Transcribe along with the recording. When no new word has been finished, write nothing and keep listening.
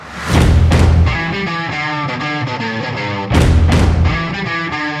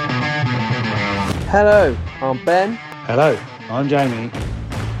Hello, I'm Ben. Hello, I'm Jamie.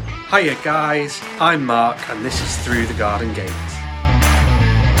 Hiya guys, I'm Mark and this is Through the Garden Gate.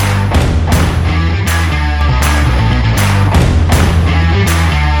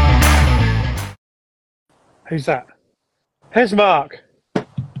 Who's that? Here's Mark.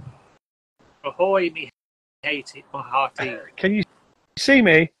 Ahoy, me hate it, my hearty. Can you see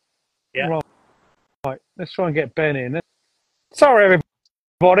me? Yeah. Right, let's try and get Ben in. Sorry,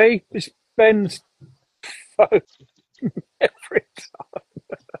 everybody. It's Ben's phone every time.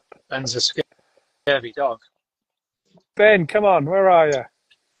 Ben's a scary dog. Ben, come on. Where are you?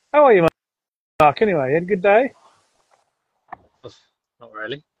 How are you, Mark? Anyway, you had a good day? Not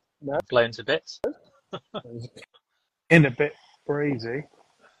really. No. Blown to bits. In a bit breezy.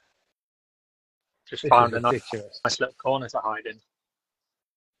 Just This found is a nice ridiculous. little corner to hide in.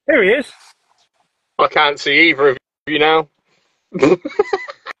 Here he is. I can't see either of you now.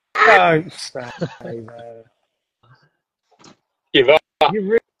 Don't stay there. Give up. You're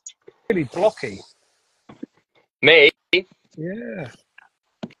really, really blocky. Me? Yeah. You I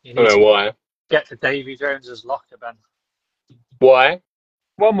need don't know to why. get to Davy Jones's locker, Ben. Why?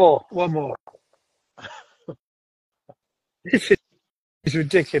 One more. This is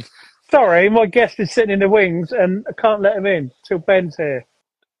ridiculous. Sorry, my guest is sitting in the wings and I can't let him in till Ben's here.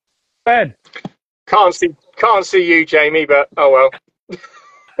 Ben. Can't see you, Jamie, but oh well.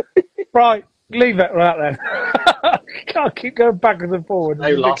 Right, leave that right then. Can't keep going backwards and forwards. No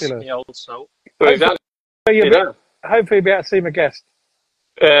It's loss, ridiculous. me old soul. Well, exactly. Hopefully you'll be able to see my guest.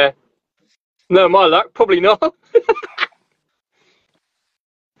 No, my luck, probably not.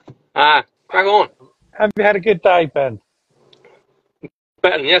 Crack on. Have you had a good day, Ben?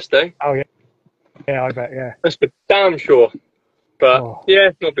 Better than yesterday. Oh, yeah. Yeah, I bet, yeah. That's for damn sure. But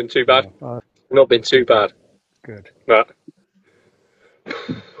yeah, not been too bad. Oh, Not been too bad. good. But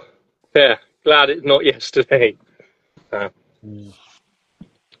yeah, glad it's not yesterday. But, yeah.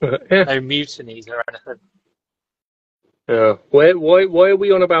 No mutinies or anything. Why are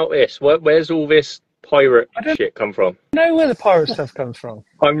we on about this? Where's all this pirate shit come from? I know where the pirate stuff comes from.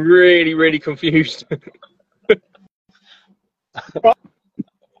 I'm really, really confused.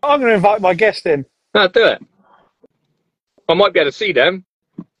 I'm going to invite my guest in. No, do it. I might be able to see them.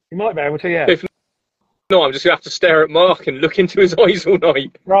 You might be able to, yeah. If not, I'm just going to have to stare at Mark and look into his eyes all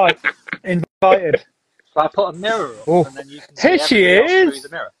night. Right, invited. So I put a mirror up Oh. and then you can see Here she everybody else is. through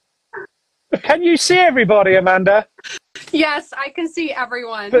the mirror. Can you see everybody, Amanda? Yes, I can see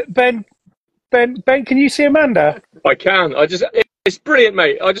everyone. But Ben, can you see Amanda? I can. It's brilliant,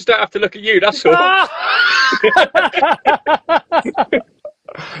 mate. I just don't have to look at you, that's all.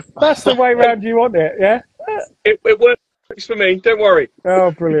 That's the way round you want it, yeah? It works for me, don't worry.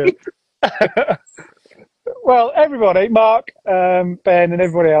 Oh, brilliant. Well, everybody, Mark, Ben, and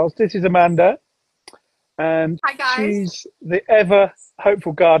everybody else, this is Amanda. And Hi, guys. she's the ever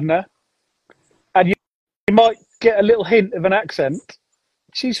hopeful gardener. And you might get a little hint of an accent.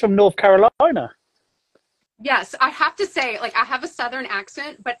 She's from North Carolina. Yes, I have to say, like, I have a Southern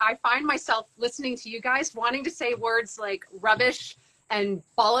accent, but I find myself listening to you guys wanting to say words like rubbish and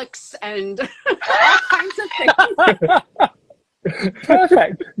bollocks and all kinds of things.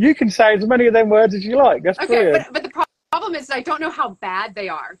 Perfect. You can say as many of them words as you like. That's Okay, brilliant. but the problem is I don't know how bad they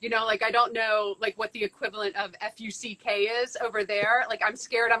are. You know, like, I don't know, like, what the equivalent of F-U-C-K is over there. Like, I'm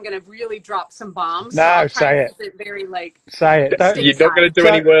scared I'm going to really drop some bombs. No, I'll try say and it. keep it very, like... Say it. You're not going to do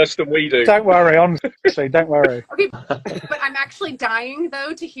any worse than we do. Don't worry, honestly, don't worry. Okay, but I'm actually dying,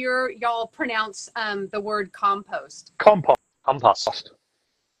 though, to hear y'all pronounce the word compost. Compost.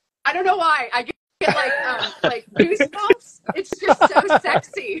 I don't know why. I get like goosebumps. It's just so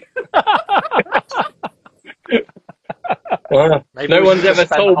sexy. Wow. Maybe No we one's should ever just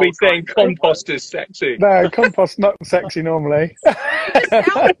spend told the me whole saying time- compost is sexy. No, compost not sexy normally. It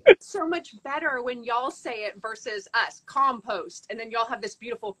just sounds so much better when y'all say it versus us. Compost, and then y'all have this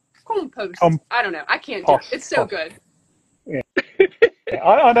beautiful compost. I don't know. I can't do it. It's so good.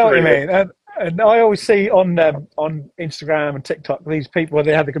 I know what you mean. And I always see on Instagram and TikTok these people where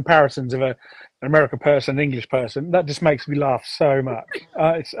they have the comparisons of an American person, an English person. That just makes me laugh so much.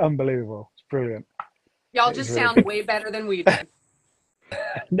 It's unbelievable. It's brilliant. Y'all just sound way better than we do.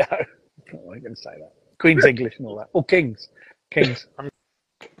 No, I'm not going to say that. Queen's English and all that. Or Kings. I'm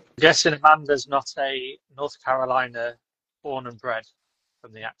guessing Amanda's not a North Carolina born and bred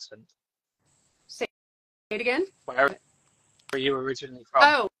from the accent. Say it again. Where are you originally from?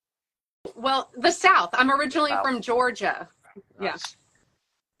 Oh, well, the South. I'm originally from Georgia. Nice.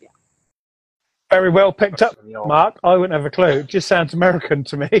 Yeah. Very well picked up, From your- Mark. I wouldn't have a clue. It just sounds American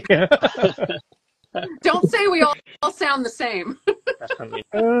to me. Don't say we all sound the same. Definitely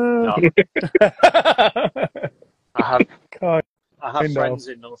Uh, not. I have kind I have of. friends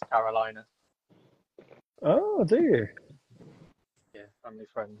in North Carolina. Oh, do you? Yeah, family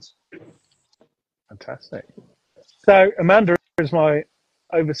friends. Fantastic. So Amanda is my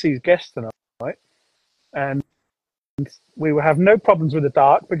overseas guest tonight, and we will have no problems with the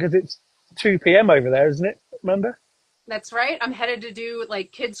dark because it's 2 p.m. over there, isn't it, Amanda? That's right. I'm headed to do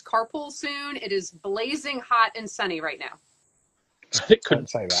like kids carpool soon. It is blazing hot and sunny right now. It Don't couldn't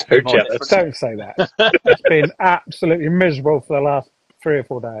say that. So be more jealous. Don't say that. It's been absolutely miserable for the last 3 or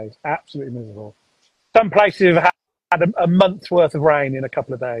 4 days. Absolutely miserable. Some places have had a month's worth of rain in a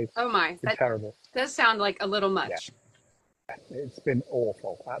couple of days. Oh my, It's been that terrible. does sound like a little Yeah, much. it's been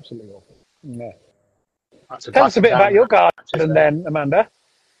awful. Absolutely awful. Yeah. That's Tell us a bit about down your patches garden there. then, Amanda.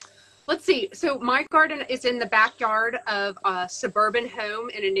 Let's see. So my garden is in the backyard of a suburban home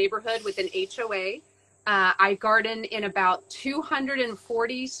in a neighborhood with an HOA. I garden in about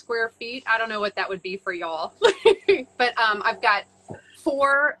 240 square feet. I don't know what that would be for y'all, but I've got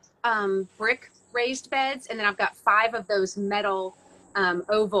 4 brick raised beds, and then I've got 5 of those metal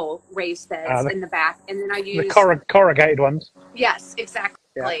oval raised beds The, in the back. And then I the use corrugated ones. Yes, exactly.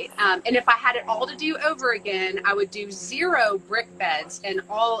 Yeah. And if I had it all to do over again, I would do 0 brick beds and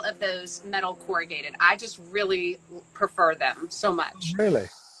all of those metal corrugated. I just really prefer them so much. Really?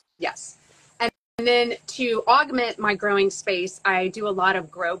 Yes. And then to augment my growing space, I do a lot of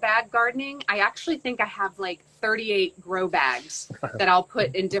grow bag gardening. I actually think I have like 38 grow bags that I'll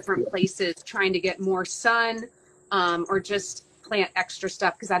put in different places, trying to get more sun, or just plant extra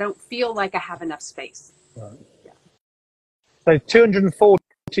stuff because I don't feel like I have enough space. Right. So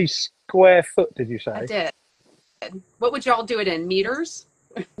 240 square foot, did you I say? did. What would y'all do it in? Meters?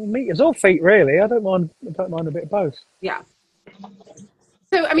 Meters or feet, really. I don't mind. I don't mind a bit of both. Yeah.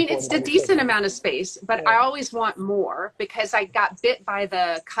 So, I mean, it's a decent amount of space, but I always want more because I got bit by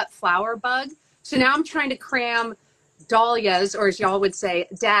the cut flower bug. So now I'm trying to cram dahlias, or as y'all would say,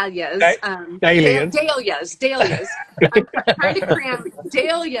 dahlias. Dahlias. Dahlias. I'm trying to cram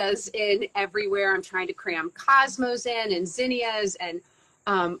dahlias in everywhere. I'm trying to cram cosmos in and zinnias and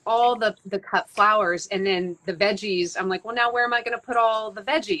all the cut flowers. And then the veggies, I'm like, well, now where am I going to put all the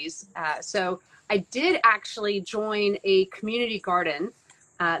veggies? So I did actually join a community garden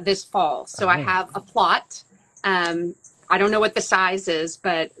this fall. So I have a plot. I don't know what the size is,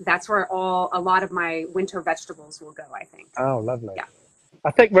 but that's where a lot of my winter vegetables will go, I think. Oh, lovely. Yeah.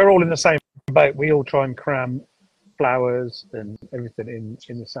 I think we're all in the same boat. We all try and cram flowers and everything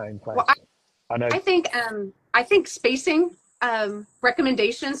in the same place. Well, I know. I think spacing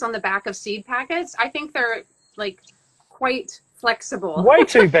recommendations on the back of seed packets, I think they're like quite flexible. Way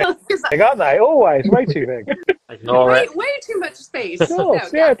too big, aren't they? Always way too big. Ignore it. Way too much space. Of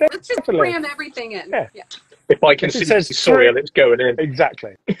course, yeah, Let's just definitely. cram everything in. Yeah. If I can If it see says soil, it's going in.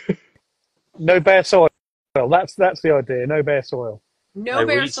 Exactly. No bare soil. That's the idea. No bare soil. No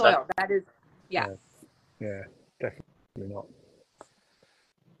bare soil. That is, yeah. Yeah, definitely not.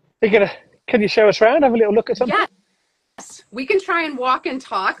 Can you show us around? Have a little look at something? Yes. We can try and walk and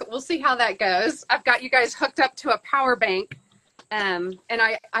talk. We'll see how that goes. I've got you guys hooked up to a power bank. And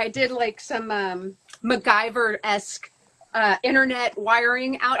I did like some MacGyver-esque internet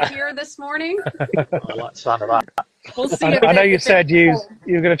wiring out here this morning. I like the sound of that. We'll see. I know you said you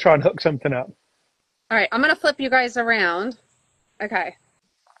were going to try and hook something up. All right, I'm going to flip you guys around. Okay.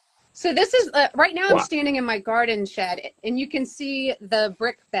 So this is, right now I'm standing in my garden shed, and you can see the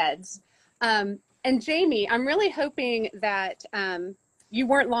brick beds. And Jamie, I'm really hoping that you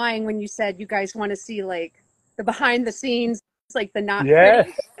weren't lying when you said you guys want to see like the behind the scenes, like the not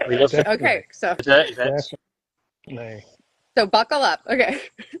pretty. Okay, so Dirty bits. Definitely. So buckle up. Okay.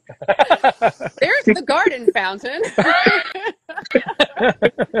 There's the garden fountain.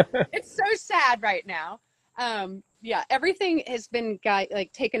 It's so sad right now. Yeah, everything has been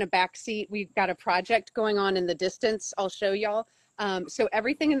taken a back seat. We've got a project going on in the distance. I'll show y'all. So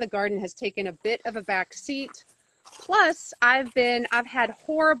everything in the garden has taken a bit of a back seat. Plus, I've had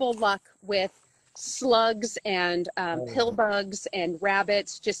horrible luck with slugs and pill bugs and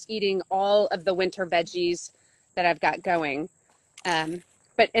rabbits just eating all of the winter veggies that I've got going. And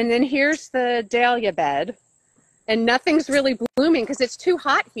then here's the dahlia bed, and nothing's really blooming because it's too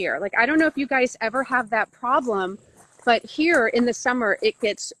hot here. Like, I don't know if you guys ever have that problem, but here in the summer, it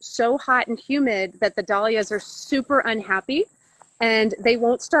gets so hot and humid that the dahlias are super unhappy, and they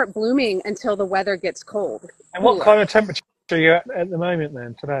won't start blooming until the weather gets cold. And what kind of temperature are you at the moment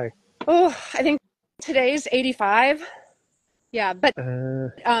then, today? Oh, I think today's 85. Yeah, but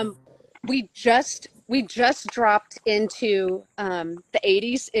we just dropped into the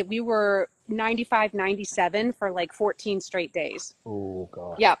 80s. We were 95, 97 for like 14 straight days. Oh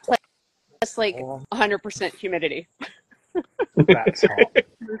god. Yeah, plus like 100% humidity. That's hot.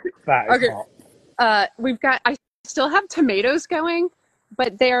 That is Okay. hot. I still have tomatoes going,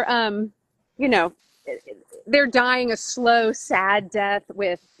 but they're you know, they're dying a slow, sad death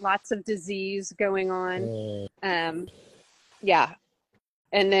with lots of disease going on. Yeah.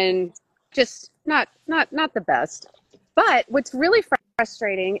 And then just not the best. But what's really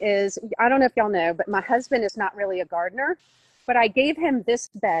frustrating is, I don't know if y'all know, but my husband is not really a gardener, but I gave him this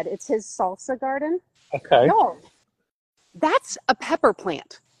bed. It's his salsa garden. Okay. Y'all, that's a pepper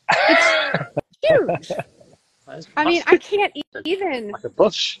plant. It's huge. I mean, I can't even. Like a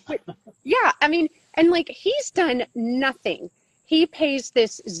bush. Yeah, I mean, and like he's done nothing. He pays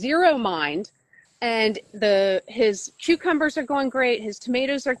this zero mind, and his cucumbers are going great. His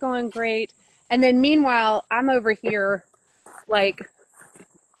tomatoes are going great. And then meanwhile, I'm over here like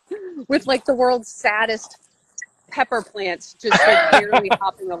with like the world's saddest pepper plants just like barely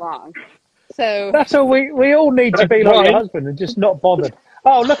hopping along. So that's all we all need to be like your husband and just not bothered.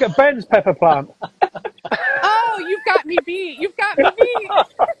 Oh, look at Ben's pepper plant. Oh, you've got me beat. You've got me beat.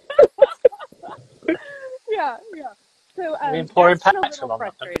 Yeah. So pouring that's been a petrol little on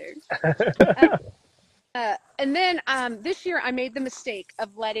frustrating. And then this year I made the mistake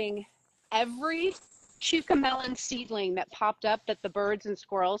of letting every cucamelon seedling that popped up that the birds and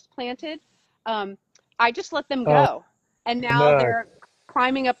squirrels planted, I just let them go. And now they're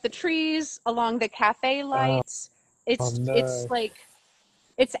climbing up the trees along the cafe lights. It's like,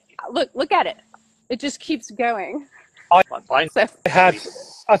 look at it. It just keeps going. I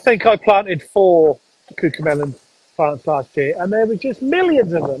think I planted 4 cucamelon plants last year, and there were just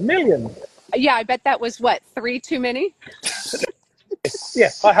millions of them, millions. Yeah, I bet that was 3 too many? Yeah,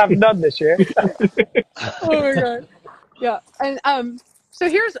 I have none this year. Oh my god. Yeah. And so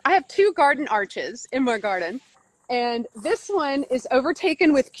I have 2 garden arches in my garden, and this one is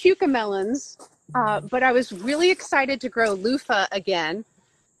overtaken with cucamelons, but I was really excited to grow loofah again,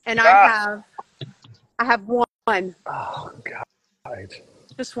 and I have one. Oh god.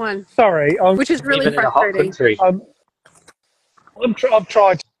 Just one. Sorry, which is really Even in a hot frustrating. country. I've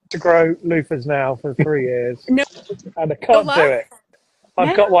tried to grow loofahs now for 3 years, No, and I can't do it.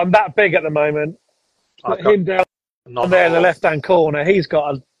 I've got one that big at the moment. Put him down there in the left-hand corner. He's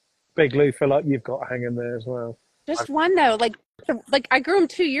got a big loofah like you've got hanging there as well. Just one though. Like I grew them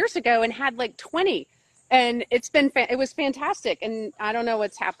 2 years ago and had like 20, and it was fantastic. And I don't know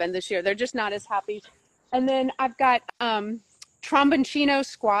what's happened this year. They're just not as happy. And then I've got tromboncino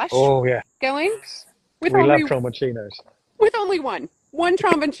squash. Oh yeah, going. We love tromboncinos. With only one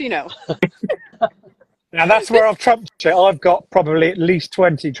tromboncino. Now that's where I've trumped it. I've got probably at least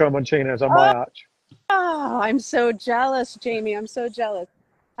 20 tromboncinos on my arch. Oh, I'm so jealous, Jamie. I'm so jealous.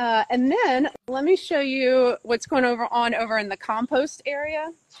 And then let me show you what's going on over in the compost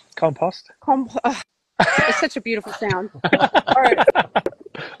area. Compost? It's such a beautiful sound. All right.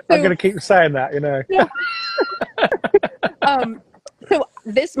 I'm going to keep saying that, you know. Yeah. So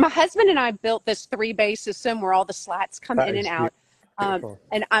my husband and I built this 3-bay system where all the slats come in and out.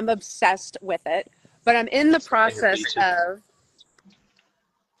 And I'm obsessed with it. But I'm in the process of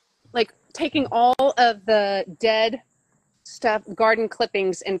like taking all of the dead stuff, garden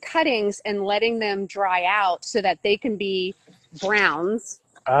clippings and cuttings, and letting them dry out so that they can be browns.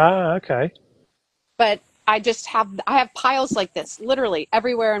 Ah, okay. But I have piles like this literally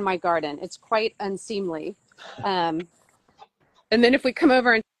everywhere in my garden. It's quite unseemly. And then if we come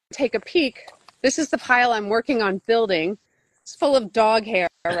over and take a peek, this is the pile I'm working on building. It's full of dog hair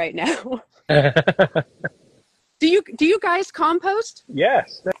right now. Do you guys compost?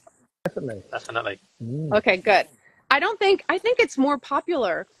 Yes, definitely. Okay, good. I think it's more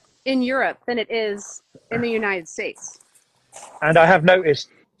popular in Europe than it is in the United States. And I have noticed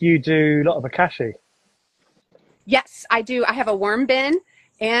you do a lot of bokashi. Yes, I do. I have a worm bin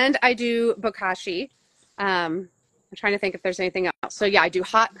and I do bokashi. I'm trying to think if there's anything else. So yeah, I do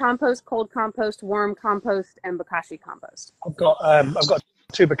hot compost, cold compost, worm compost, and bokashi compost. I've got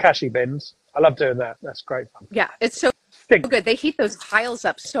 2 bokashi bins. I love doing that. That's great fun. Yeah, it's so good. They heat those piles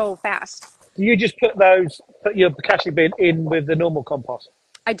up so fast. Do you just put your bokashi bin in with the normal compost?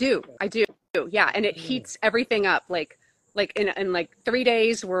 I do. Yeah, and it heats everything up. Like in like 3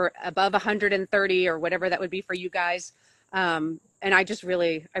 days, we're above 130 or whatever that would be for you guys. And I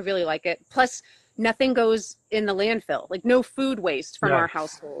really like it. Plus, nothing goes in the landfill. Like no food waste from our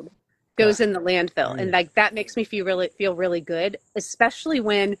household goes in the landfill, and like that makes me feel really good, especially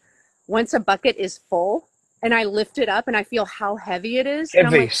when once a bucket is full and I lift it up and I feel how heavy it is.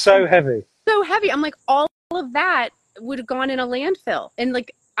 Heavy, so heavy. So heavy. I'm like, all of that would have gone in a landfill, and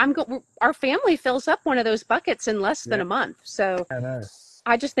like our family fills up one of those buckets in less than a month. So I know.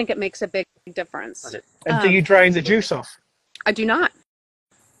 I just think it makes a big difference. And do you drain the juice off? I do not.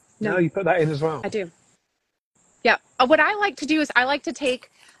 No, you put that in as well. I do. Yeah. What I like to do is I like to take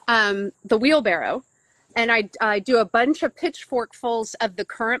the wheelbarrow and I do a bunch of pitchforkfuls of the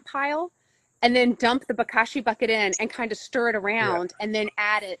currant pile and then dump the bokashi bucket in and kind of stir it around and then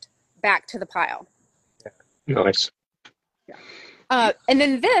add it back to the pile. Nice. Yeah. And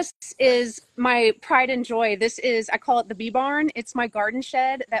then this is my pride and joy. This is, I call it the bee barn. It's my garden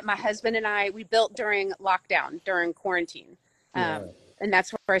shed that my husband and we built during lockdown, during quarantine. And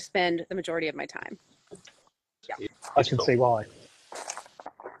that's where I spend the majority of my time. Yeah. I can see why.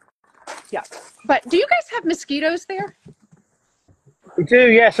 Yeah. But do you guys have mosquitoes there? We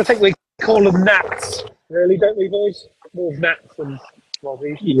do, yes. I think we call them gnats. Really, don't we, boys? More gnats than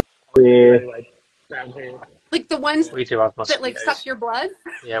mozzies. Yeah. Anyway, down here. Like the ones We do have that mosquitoes. suck your blood?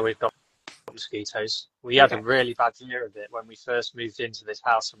 Yeah, we've got mosquitoes. We had a really bad year of it when we first moved into this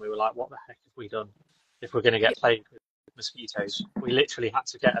house, and we were like, what the heck have we done if we're going to get plagued with mosquitoes? We literally had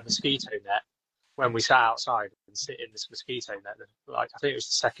to get a mosquito net when we sat outside and sit in this mosquito net. Like, I think it was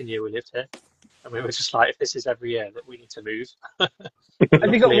the second year we lived here, and we were just like, if this is every year, that we need to move.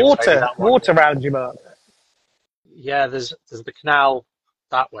 Have you got water around you, Mark? Yeah, there's the canal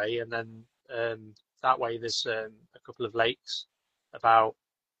that way, and then that way there's a couple of lakes about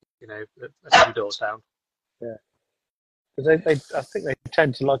a few doors down. Yeah, because I think they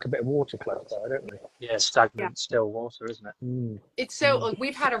tend to like a bit of water close by, don't they? Yeah, stagnant, still water, isn't it? Mm. It's so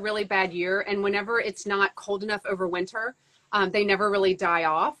we've had a really bad year, and whenever it's not cold enough over winter, they never really die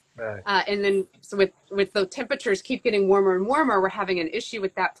off. Right. And then so with the temperatures keep getting warmer and warmer, we're having an issue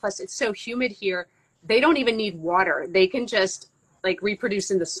with that. Plus, it's so humid here; they don't even need water; they can just like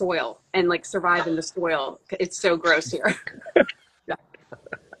reproduce in the soil and like survive in the soil. It's so gross here. Yeah.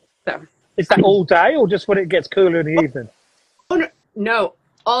 So. Is that all day, or just when it gets cooler in the evening? Oh no,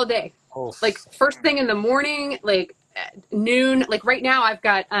 all day. Oh. Like first thing in the morning, like noon. Like right now, I've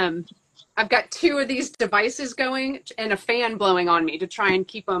got two of these devices going and a fan blowing on me to try and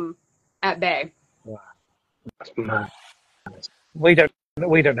keep them at bay. Wow. We don't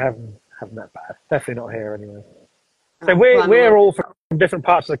have them that bad. Definitely not here anyway. So we're all from different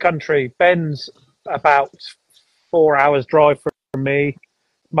parts of the country. Ben's about 4 hours drive from me.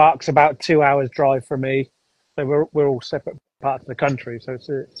 Mark's about 2 hours drive from me. So we're all separate parts of the country. So it's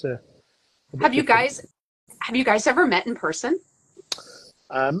a Have you guys ever met in person?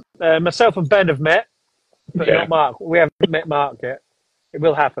 Myself and Ben have met, but not Mark. We haven't met Mark yet. It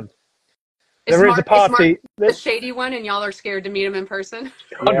will happen. There is a party. Is Mark the shady one, and y'all are scared to meet him in person?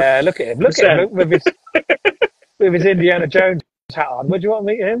 Yeah, look at him. Look at him with his Indiana Jones hat on. Would you want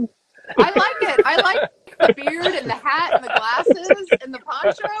to meet him? I like it. I like the beard and the hat and the glasses and the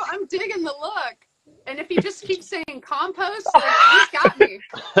poncho. I'm digging the look. And if he just keeps saying compost, like, he's got me.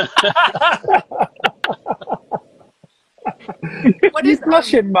 What is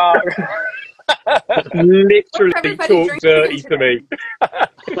blushing, Mark? Literally talk dirty to me.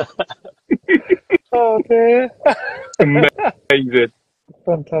 Oh dear. Amazing.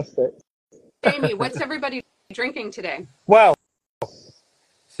 Fantastic. Jamie, what's everybody drinking today? Well,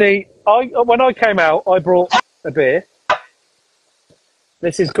 see, when I came out, I brought a beer.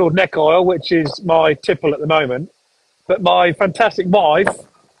 This is called Neck Oil, which is my tipple at the moment. But my fantastic wife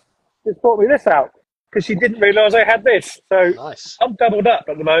just brought me this out because she didn't realise I had this. So Nice. I'm doubled up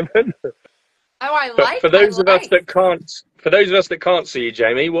at the moment. Oh, I But like. for those of us that can't see you,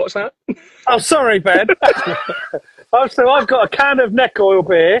 Jamie, what's that? Oh, sorry, Ben. So I've got a can of Neck Oil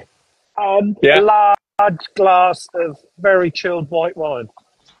beer and a large glass of very chilled white wine.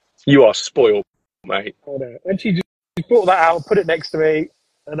 You are spoiled, mate. I know. And she brought that out, put it next to me,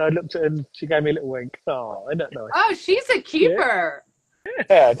 and I looked at her and she gave me a little wink. Oh, isn't that nice? Oh, she's a keeper.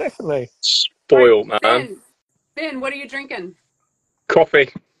 Yeah, definitely. Spoiled, man. Ben, what are you drinking?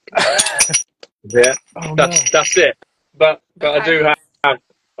 Coffee. Yeah, Oh, that's it. But Okay.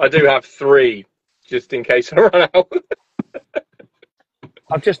 I do have 3 just in case I run out.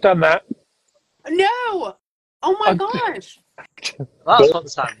 I've just done that. No. Oh my gosh. That's what the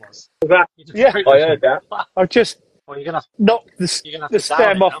sound was. Yeah, I heard that. I've just Well, you're gonna knocked you're the gonna have to stem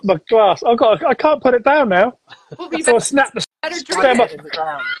down it off my glass. I can't put it down now. Well, we So I snapped the better stem drink off. it. in the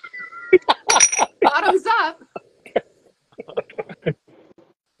ground. Bottoms up.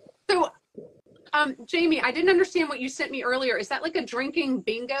 So, Jamie, I didn't understand what you sent me earlier. Is that like a drinking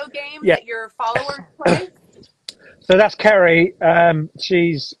bingo game that your followers play? So that's Kerry.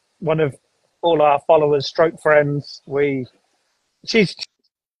 She's one of all our followers, stroke friends. She's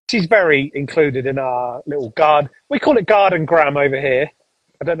very included in our little garden. We call it garden gram over here.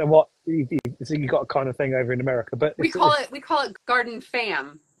 I don't know what you got a kind of thing over in America, but we call it garden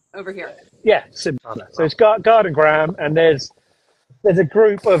fam over here. Yeah, similar. So it's Garden Graham, and there's a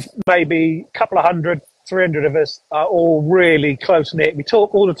group of maybe a couple of 300 of us are all really close knit. We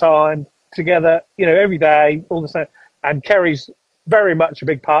talk all the time together, every day, all the same. And Kerry's very much a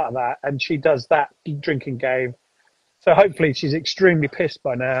big part of that, and she does that drinking game. So hopefully she's extremely pissed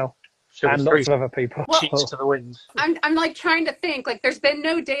by now, and lots of other people. Cheeks to the wind. I'm like trying to think. Like, there's been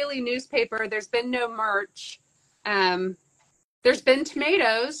no daily newspaper. There's been no merch. There's been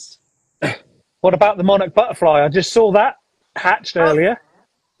tomatoes. What about the Monarch Butterfly? I just saw that hatched earlier.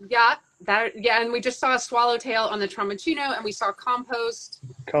 Yeah, and we just saw a swallowtail on the Tramontino, and we saw compost.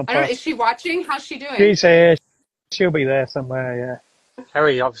 I don't know. Is she watching? How's she doing? She's here. She'll be there somewhere. Yeah.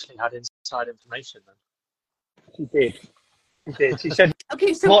 Kerry obviously had inside information then. She did. She said.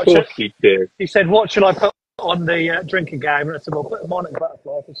 Okay, so She did. She said, "What shall I put on the drinking game?" And I said, "Well, put a Monarch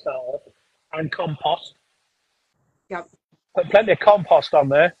Butterfly to start off, and compost. Yep. Put plenty of compost on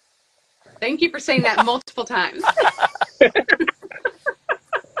there." Thank you for saying that multiple times.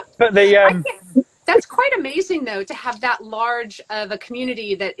 But that's quite amazing, though, to have that large of a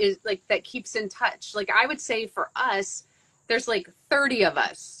community that is that keeps in touch. Like, I would say for us, there's like 30 of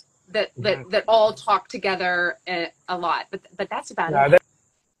us that all talk together a lot. But that's about it.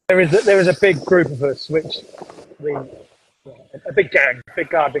 There is a big group of us, which a big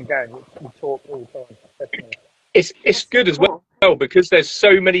gardening gang, which we talk all the time. Definitely. It's good as well because there's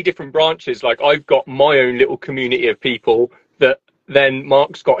so many different branches. Like, I've got my own little community of people that then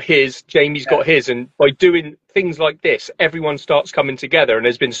Mark's got his, Jamie's got his, and by doing things like this, everyone starts coming together, and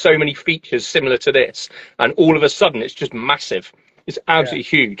there's been so many features similar to this, and all of a sudden it's just massive. It's absolutely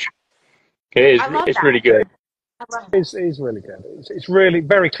huge. It is. It's really good. It is really good. It's really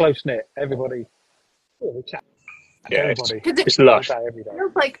very close knit. Everybody. We chat. Yeah, everybody. It's lush. Every day.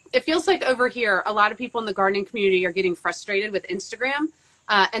 It feels like over here, a lot of people in the gardening community are getting frustrated with Instagram,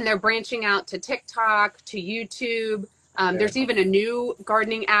 and they're branching out to TikTok, to YouTube. There's even a new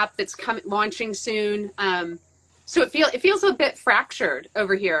gardening app that's launching soon. So it feels a bit fractured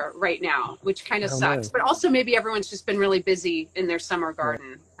over here right now, which kind of sucks. But also maybe everyone's just been really busy in their summer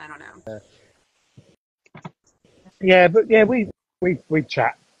garden. I don't know. Yeah, but we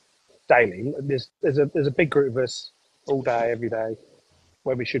chat daily. There's a big group of us all day, every day,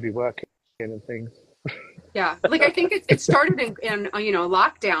 where we should be working and things. Yeah, like I think it started in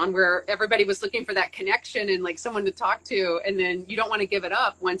lockdown, where everybody was looking for that connection and like someone to talk to, and then you don't want to give it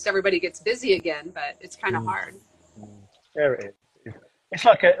up once everybody gets busy again, but it's kind of hard. There it is. It's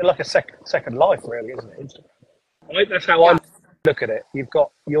like a second life, really, isn't it? Instagram. That's how I look at it. You've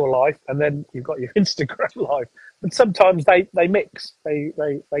got your life, and then you've got your Instagram life, and sometimes they mix, they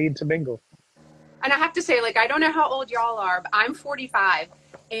intermingle. And I have to say, like, I don't know how old y'all are, but I'm 45.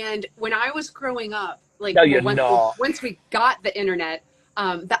 And when I was growing up, like, no, once we got the internet,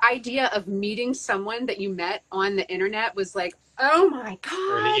 the idea of meeting someone that you met on the internet was like, oh my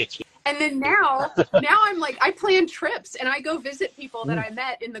God. And then now I'm like, I plan trips and I go visit people that I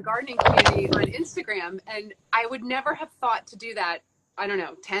met in the gardening community on Instagram. And I would never have thought to do that, I don't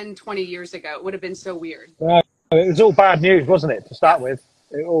know, 10, 20 years ago. It would have been so weird. It was all bad news, wasn't it, to start with?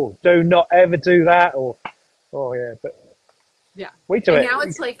 Do not ever do that. But we do and it. Now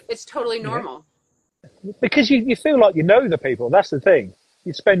it's like, it's totally normal. Because you feel like you know the people. That's the thing.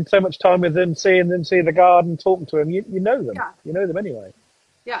 You spend so much time with them, seeing the garden, talking to them. You know them. Yeah. You know them anyway.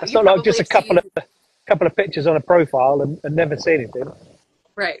 Yeah, it's not like just a couple of pictures on a profile and never see anything.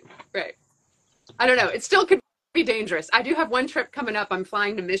 Right. I don't know. It still could be dangerous. I do have one trip coming up. I'm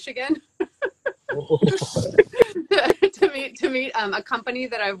flying to Michigan to meet a company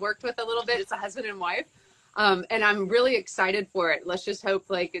that I've worked with a little bit. It's a husband and wife, and I'm really excited for it. Let's just hope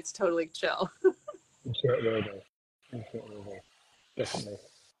like it's totally chill. I'm sure it will be. Definitely.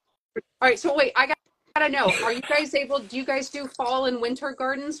 All right. So wait, I gotta know. Are you guys do you guys do fall and winter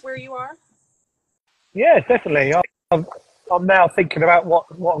gardens where you are? Yeah, definitely. I'm now thinking about what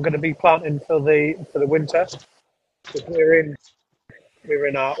I'm going to be planting for the winter. Because we're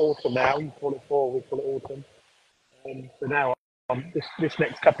in our autumn now. You call it fall, we call it autumn. So now this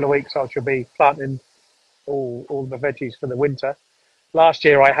next couple of weeks I shall be planting all the veggies for the winter. Last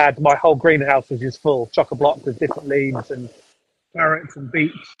year I had my whole greenhouse was just full, chock-a-block with different leaves and carrots and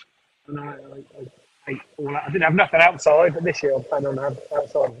beets, and I ate all that. I didn't have nothing outside, but this year I'm planning on having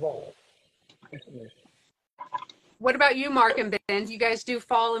outside as well. Definitely. What about you, Mark and Ben? Do you guys do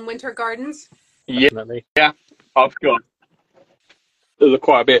fall and winter gardens? Yeah, I've got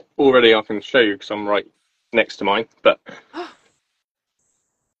quite a bit already. I can show you because I'm right next to mine, but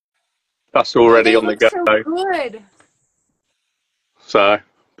that's already on the go. So good. So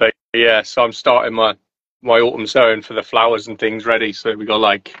yeah, so I'm starting my autumn sowing for the flowers and things ready. So we got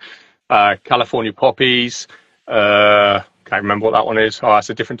like California poppies. Can't remember what that one is. Oh, it's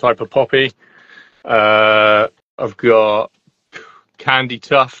a different type of poppy. I've got candy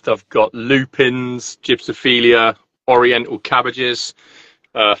tuft. I've got lupins, gypsophilia, oriental cabbages,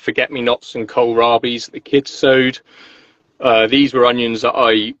 forget-me-nots and kohlrabis that the kids sowed. These were onions that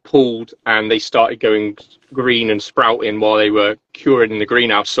I pulled and they started going green and sprouting while they were curing in the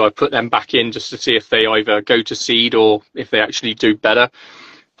greenhouse. So I put them back in just to see if they either go to seed or if they actually do better.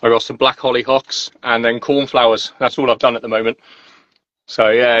 I got some black hollyhocks and then cornflowers. That's all I've done at the moment. So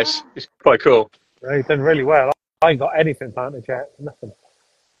yeah, it's quite cool. You've done really well. I ain't got anything planted yet. Nothing.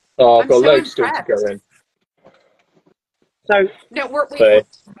 Oh, I've I'm got so loads still to impressed. go in. So, No, So,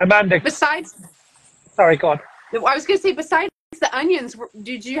 Amanda, besides, sorry, go on. I was going to say, besides the onions,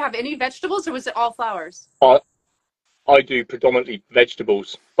 did you have any vegetables or was it all flowers? I do predominantly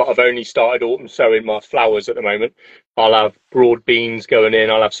vegetables, but I've only started autumn sowing my flowers at the moment. I'll have broad beans going in.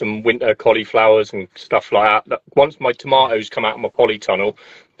 I'll have some winter cauliflowers and stuff like that. Once my tomatoes come out of my polytunnel,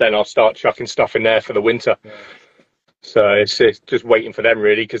 then I'll start chucking stuff in there for the winter. Yeah. So it's just waiting for them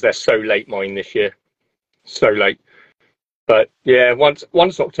really, because they're so late mine this year. So late. But yeah, once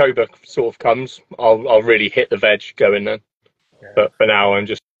October sort of comes, I'll really hit the veg going then. Yeah. But for now, I'm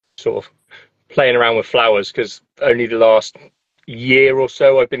just sort of playing around with flowers because only the last year or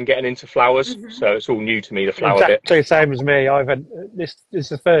so I've been getting into flowers, so it's all new to me, the flower bit. Exactly the same as me. I've had this is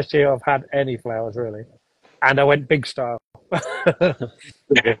the first year I've had any flowers really, and I went big style.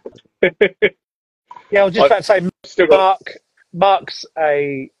 Yeah, I was just about to say, Mark's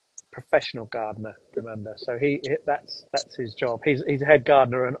a professional gardener, Amanda. So that's his job. He's a head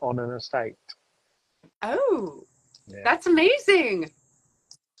gardener on an estate. Oh, yeah. That's amazing.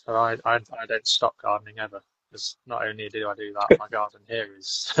 So I don't stop gardening ever, because not only do I do that, my garden here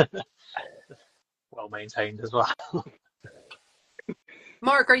is well maintained as well.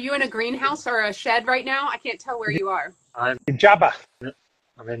 Mark, are you in a greenhouse or a shed right now? I can't tell where you are. I'm in Jabba.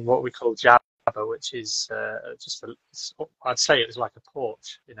 I'm in what we call Jabba, which is I'd say it's like a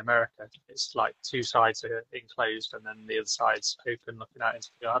porch in America. It's like two sides are enclosed and then the other side's open looking out into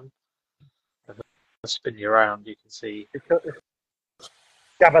the garden. If I spin you around, you can see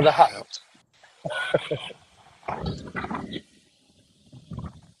Jabba the Hutt.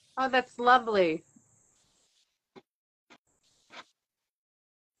 Oh, that's lovely.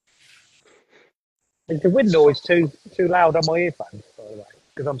 Is the wind noise too loud on my earphones, by the way?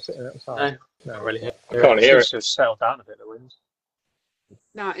 Because I'm sitting outside. No, not really. I can't hear it. It's just settled down a bit, the wind.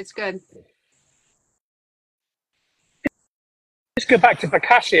 No, it's good. Let's go back to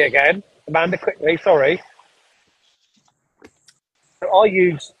Bokashi again, Amanda, quickly. Sorry. So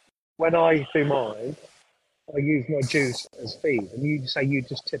when I do mine, I use my juice as feed, and you say you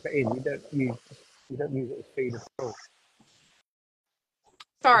just tip it in. You don't use it as feed at all.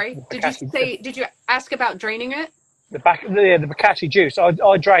 Sorry, did you ask about draining it? The Bokashi juice,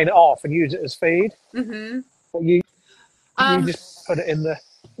 I drain it off and use it as feed. Mm-hmm. But you just put it in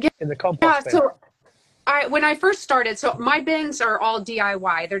the compost. Yeah, bin. so when I first started, so my bins are all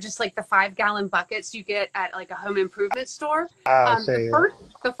DIY. They're just like the 5-gallon buckets you get at like a home improvement store.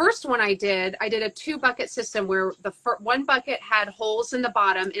 The first one I did a 2-bucket system where the one bucket had holes in the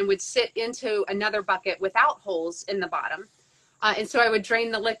bottom and would sit into another bucket without holes in the bottom. And so I would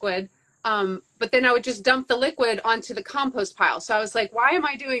drain the liquid, but then I would just dump the liquid onto the compost pile. So I was like, why am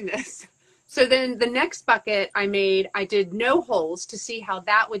I doing this? So then the next bucket I did no holes to see how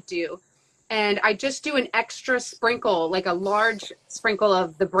that would do. And I just do an extra sprinkle, like a large sprinkle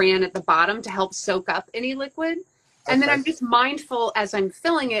of the bran at the bottom to help soak up any liquid. And then I'm just mindful as I'm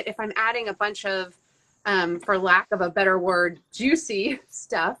filling it, if I'm adding a bunch of, for lack of a better word, juicy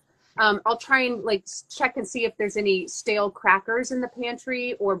stuff, I'll try and like check and see if there's any stale crackers in the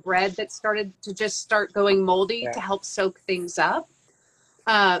pantry or bread that started to just start going moldy to help soak things up.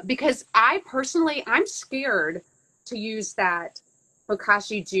 Because I'm scared to use that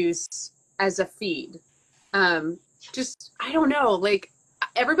Bokashi juice as a feed. I don't know, like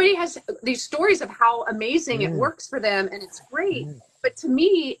everybody has these stories of how amazing it works for them and it's great. But to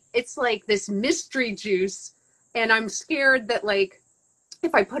me, it's like this mystery juice. And I'm scared that like,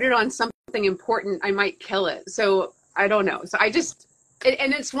 if I put it on something important, I might kill it. So I don't know. So and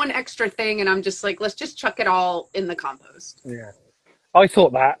it's one extra thing. And I'm just like, let's just chuck it all in the compost. Yeah. I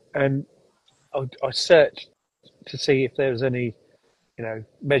thought that, and I searched to see if there was any,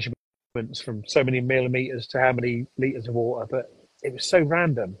 measurements from so many millimeters to how many liters of water, but it was so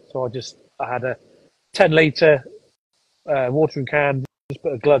random. So I had a 10-litre watering can, just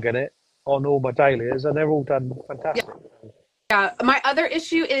put a glug in it on all my dahlias, and they're all done fantastic. Yeah. My other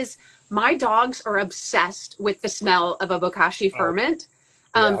issue is my dogs are obsessed with the smell of a bokashi ferment.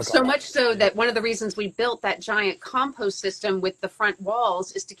 So much so that one of the reasons we built that giant compost system with the front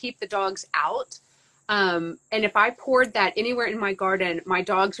walls is to keep the dogs out. And if I poured that anywhere in my garden, my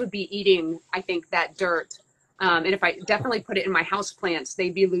dogs would be eating, I think, that dirt. And if I definitely put it in my house plants,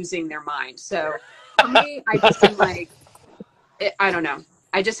 they'd be losing their mind. So for me, I just am like, I don't know.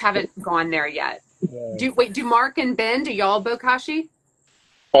 I just haven't gone there yet. Do Mark and Ben, do y'all bokashi?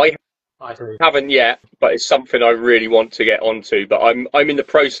 I haven't yet, but it's something I really want to get onto. But I'm in the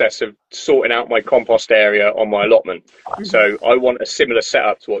process of sorting out my compost area on my allotment. So I want a similar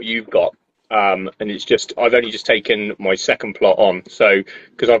setup to what you've got. And it's just, I've only just taken my second plot on. So,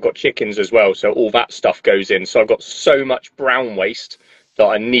 because I've got chickens as well. So all that stuff goes in. So I've got so much brown waste that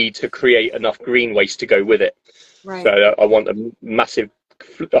I need to create enough green waste to go with it. Right. So I want a massive,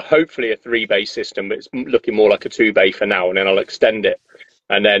 hopefully a 3-bay system, but it's looking more like a 2-bay for now. And then I'll extend it.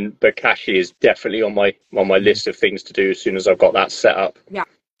 And then bokashi is definitely on my list of things to do as soon as I've got that set up. Yeah.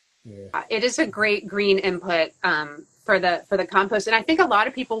 It is a great green input for the compost. And I think a lot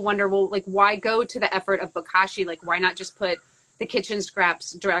of people wonder, well, like, why go to the effort of bokashi? Like, why not just put the kitchen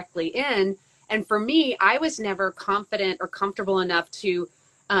scraps directly in? And for me, I was never confident or comfortable enough to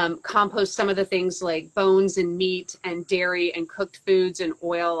compost some of the things like bones and meat and dairy and cooked foods and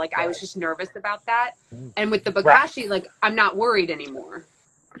oil. Like, I was just nervous about that. And with the bokashi, like, I'm not worried anymore.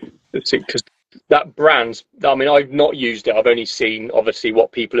 Because that brand, I mean, I've not used it. I've only seen, obviously,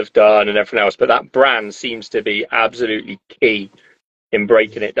 what people have done and everything else. But that brand seems to be absolutely key in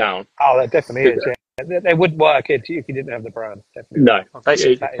breaking it down. Oh, that definitely is. Yeah. They wouldn't work if you didn't have the brand. Definitely. No. Well,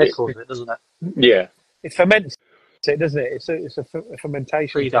 basically, it pickles it, doesn't it? Yeah. It ferments it, doesn't it? It's a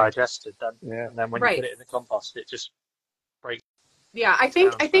fermentation. Pre-digested, then. Yeah. And then when you put it in the compost, it just breaks. Yeah, I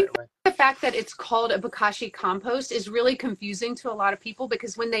think the fact that it's called a bokashi compost is really confusing to a lot of people,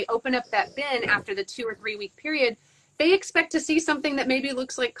 because when they open up that bin after the 2 or 3 week period, they expect to see something that maybe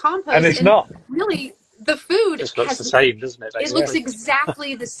looks like compost. And it's not. Really, the food just looks the same, doesn't it? It looks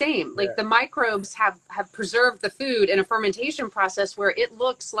exactly the same. Like the microbes have preserved the food in a fermentation process where it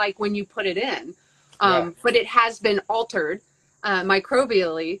looks like when you put it in. But it has been altered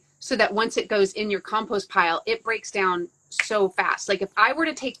microbially so that once it goes in your compost pile, it breaks down so fast. Like, if I were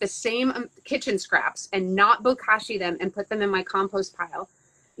to take the same kitchen scraps and not bokashi them and put them in my compost pile,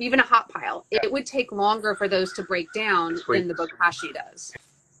 even a hot pile, it would take longer for those to break down than the bokashi does.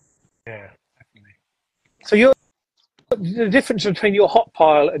 Yeah, definitely. So the difference between your hot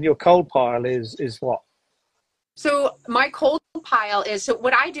pile and your cold pile is what? So my cold pile is, so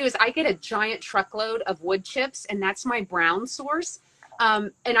what I do is I get a giant truckload of wood chips, and that's my brown source.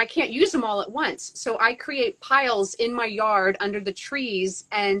 And I can't use them all at once. So I create piles in my yard under the trees,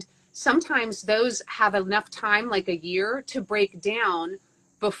 and sometimes those have enough time, like a year, to break down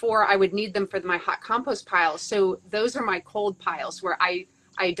before I would need them for my hot compost pile. So those are my cold piles where I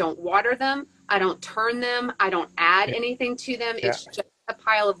don't water them, I don't turn them, I don't add anything to them. It's just a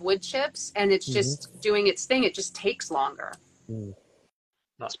pile of wood chips, and it's just doing its thing. It just takes longer.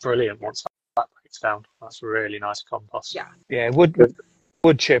 That's brilliant. Once that breaks down, that's really nice compost. Yeah,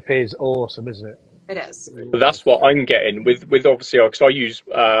 wood chip is awesome, isn't it? It is. But that's what I'm getting with obviously, because I use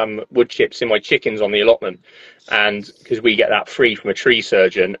wood chips in my chickens on the allotment, and because we get that free from a tree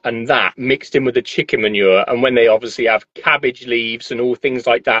surgeon, and that mixed in with the chicken manure, and when they obviously have cabbage leaves and all things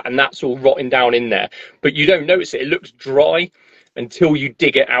like that, and that's all rotting down in there, but you don't notice it. It looks dry until you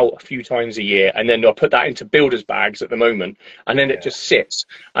dig it out a few times a year, and then I'll put that into builder's bags at the moment, and then it just sits,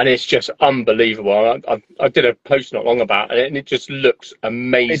 and it's just unbelievable. I did a post not long about it, and it just looks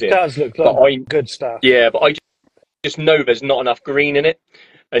amazing. It does look like good stuff. Yeah, but I just know there's not enough green in it,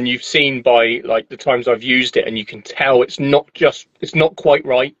 and you've seen by like the times I've used it, and you can tell it's not quite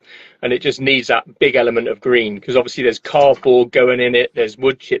right, and it just needs that big element of green, because obviously there's cardboard going in it, there's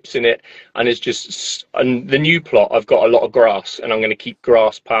wood chips in it, and it's just, and the new plot I've got a lot of grass, and I'm going to keep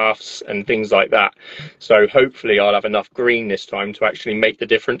grass paths and things like that, so hopefully I'll have enough green this time to actually make the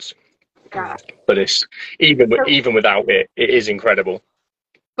difference. But it's even without it, it is incredible.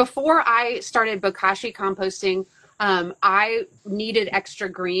 Before I started bokashi composting, I needed extra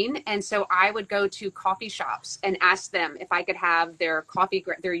green, and so I would go to coffee shops and ask them if I could have their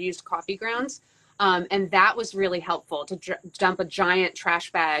used coffee grounds, and that was really helpful to dump a giant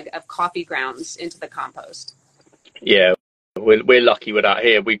trash bag of coffee grounds into the compost. Yeah, we're lucky with that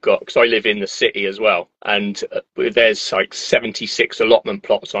here. We've got, because I live in the city as well, and there's like 76 allotment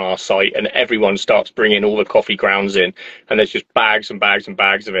plots on our site, and everyone starts bringing all the coffee grounds in, and there's just bags and bags and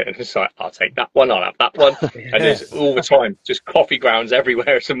bags of it, and it's like, I'll take that one, I'll have that one. And there's all the time just coffee grounds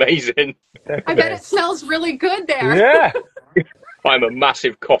everywhere. It's amazing. I bet it smells really good there. Yeah. I'm a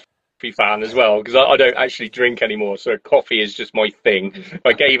massive coffee fan as well because I don't actually drink anymore. So coffee is just my thing.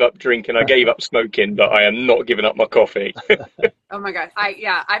 I gave up drinking, I gave up smoking, but I am not giving up my coffee. Oh my God.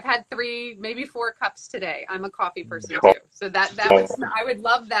 I've had 3, maybe 4 cups today. I'm a coffee person too. So that would, I would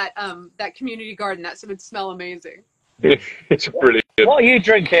love that, that community garden. That would smell amazing. It's brilliant. What are you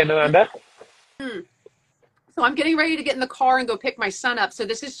drinking, Amanda? So I'm getting ready to get in the car and go pick my son up. So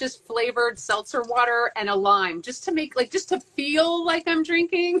this is just flavored seltzer water and a lime, just to make, just to feel like I'm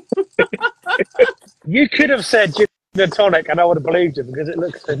drinking. You could have said gin and tonic, and I would have believed you because it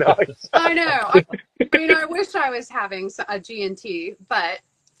looks so nice. I know. I wish I was having a G&T, but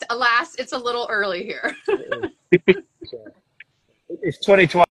alas, it's a little early here. It's 20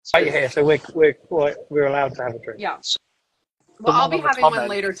 to 8 here, so we're allowed to have a drink. Yeah. Well, I'll be having one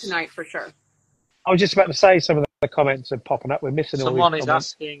later tonight for sure. I was just about to say some of the comments are popping up. We're missing Someone all these is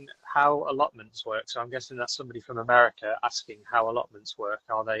comments. asking how allotments work, so I'm guessing that's somebody from America asking how allotments work.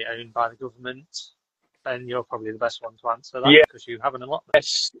 Are they owned by the government? Ben, you're probably the best one to answer that because you have an allotment.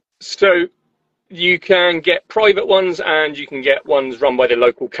 Yes. So you can get private ones and you can get ones run by the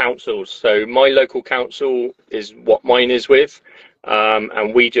local councils. So my local council is what mine is with.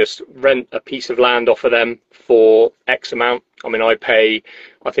 And we just rent a piece of land off of them for X amount. I mean, I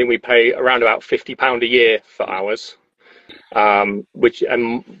think we pay around about £50 a year for ours, which,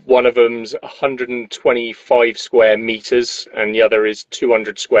 and one of them's 125 square meters and the other is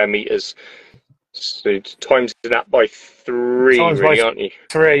 200 square meters. So times that by 3, Times really, by aren't you?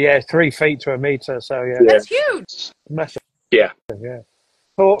 3, yeah, 3 feet to a meter. So yeah, That's huge. massive. Yeah. Yeah.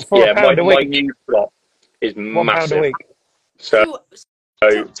 For £1 a my week. new plot is £1 massive. a week. So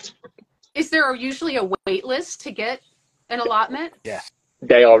is there usually a wait list to get an allotment? Yeah.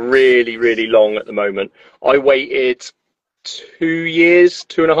 they are really, really long at the moment. I waited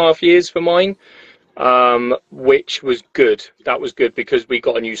 2.5 years for mine, which was good. That was good because we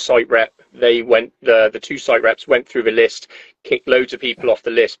got a new site rep. They went, the 2 site reps went through the list, kicked loads of people off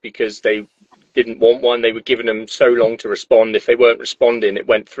the list because they didn't want one. They were giving them so long to respond. If they weren't responding, it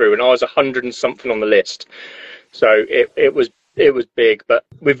went through, and I was 100 and something on the list. So it was big. But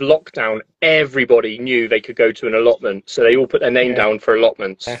with lockdown, everybody knew they could go to an allotment, so they all put their name down for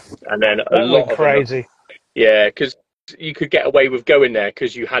allotments. And then a lot of crazy. Yeah, because you could get away with going there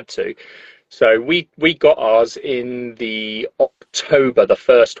because you had to. So we got ours in the October, the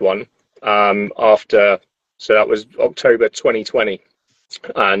first one, after. So that was October 2020,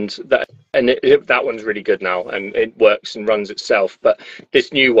 and that one's really good now, and it works and runs itself. But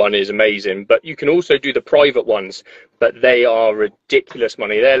this new one is amazing. But you can also do the private ones, but they are ridiculous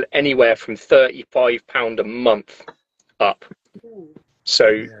money. They're anywhere from £35 a month up.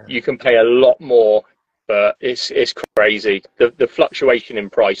 So you can pay a lot more. But it's crazy. The fluctuation in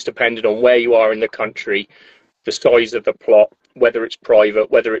price, depending on where you are in the country, the size of the plot, whether it's private,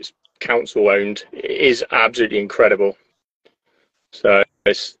 whether it's council owned, is absolutely incredible. So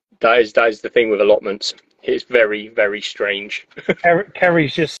that is the thing with allotments. It's very, very strange.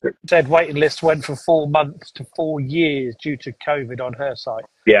 Kerry's just said waiting list went from 4 months to 4 years due to COVID on her site.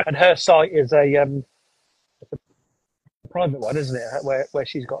 Yeah, and her site is a private one, isn't it? Where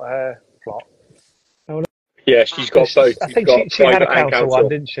she's got her plot. yeah, she's got both. I think she had a council one,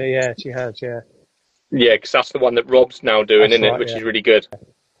 didn't she? Yeah, she has. Yeah. Yeah, because that's the one that Rob's now doing, isn't it? Which is really good.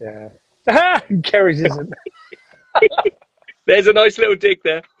 Yeah. Kerry's isn't. There's a nice little dig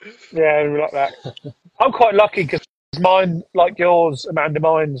there. Yeah, we like that. I'm quite lucky because mine, like yours, Amanda,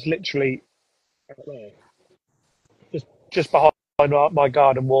 mine's literally just behind my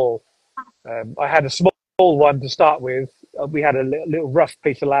garden wall. I had a small one to start with. We had a little rough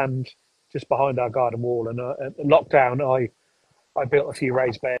piece of land just behind our garden wall, and at lockdown, I built a few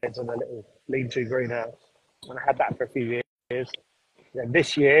raised beds and a little lean-to greenhouse, and I had that for a few years. Then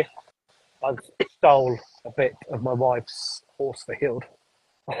this year, I've stole a bit of my wife's horse field.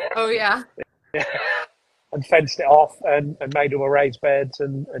 Oh yeah. And fenced it off and made all my raised beds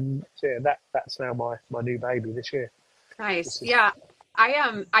and yeah, that's now my new baby this year. Nice. Yeah.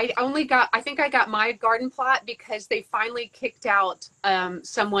 I think I got my garden plot because they finally kicked out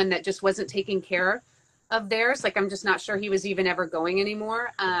someone that just wasn't taking care of theirs. Like, I'm just not sure he was even ever going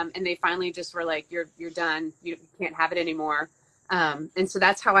anymore. And they finally just were like, you're done. You can't have it anymore. And so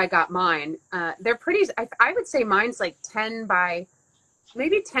that's how I got mine. They're pretty, I would say mine's like 10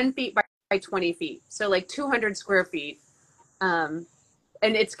 feet by 20 feet. So like 200 square feet.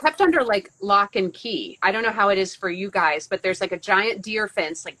 And it's kept under like lock and key. I don't know how it is for you guys, but there's like a giant deer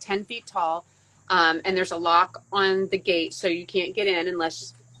fence, like 10 feet tall. And there's a lock on the gate, so you can't get in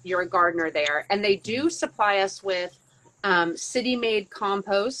unless you're a gardener there. And they do supply us with city-made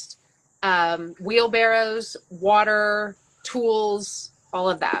compost, wheelbarrows, water, tools, all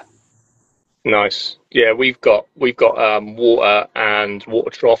of that. Nice. Yeah, we've got water and water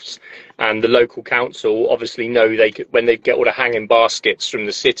troughs, and the local council obviously know when they get all the hanging baskets from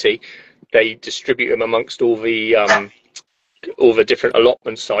the city, they distribute them amongst all the different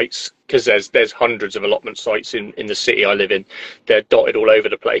allotment sites, because there's hundreds of allotment sites in the city I live in. They're dotted all over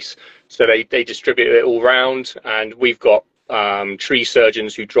the place, so they distribute it all round, and we've got tree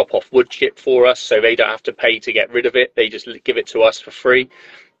surgeons who drop off wood chip for us, so they don't have to pay to get rid of it. They just give it to us for free.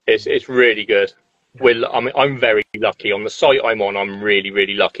 It's really good. I'm very lucky on the site I'm on. I'm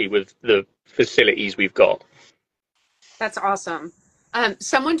really lucky with the facilities we've got. That's awesome.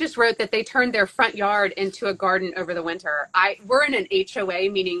 Someone just wrote that they turned their front yard into a garden over the winter. We're in an HOA,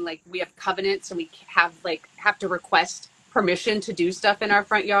 meaning like we have covenants and we have to request permission to do stuff in our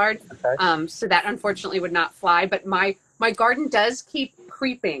front yard. Okay. So that unfortunately would not fly. But my garden does keep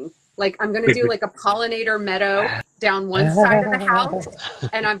creeping. Like I'm going to do like a pollinator meadow down one side of the house,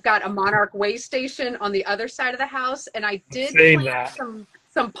 and I've got a Monarch way station on the other side of the house. And I did plant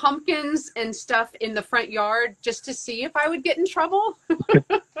some pumpkins and stuff in the front yard just to see if I would get in trouble.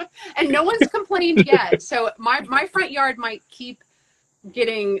 And no one's complained yet. So my front yard might keep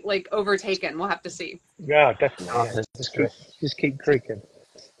getting like overtaken. We'll have to see. Yeah, definitely. Yeah. Just keep creaking.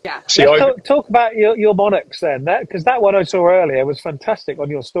 Yeah. See, Talk about your monarchs then, because that one I saw earlier was fantastic on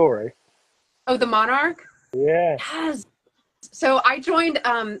your story. Oh, the Monarch? Yeah. Yes. So I joined,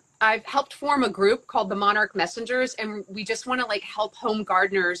 I've helped form a group called the Monarch Messengers, and we just want to like help home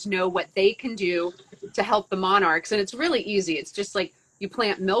gardeners know what they can do to help the monarchs. And it's really easy. It's just like you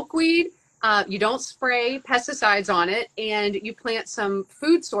plant milkweed, you don't spray pesticides on it, and you plant some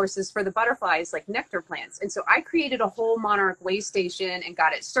food sources for the butterflies, like nectar plants. And so I created a whole Monarch way station and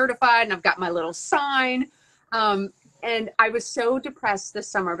got it certified, and I've got my little sign. And I was so depressed this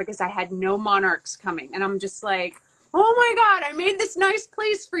summer because I had no monarchs coming. And I'm just like, oh my God, I made this nice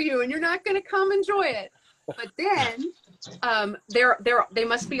place for you and you're not going to come enjoy it. But then they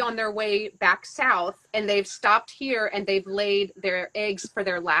must be on their way back south, and they've stopped here and they've laid their eggs for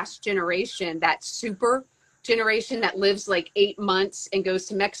their last generation, that super generation that lives like 8 months and goes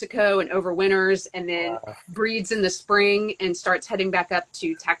to Mexico and overwinters and then breeds in the spring and starts heading back up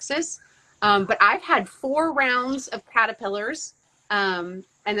to Texas. But I've had 4 rounds of caterpillars, and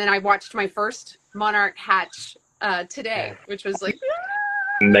then I watched my first monarch hatch today, which was like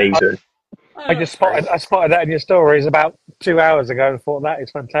amazing. I spotted that in your stories about 2 hours ago and thought that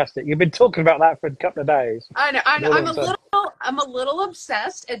is fantastic. You've been talking about that for a couple of days. I know. I'm a little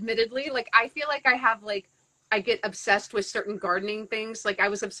obsessed, admittedly. Like I feel like I get obsessed with certain gardening things. Like I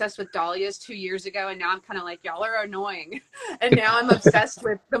was obsessed with dahlias 2 years ago, and now I'm kind of like, y'all are annoying. And now I'm obsessed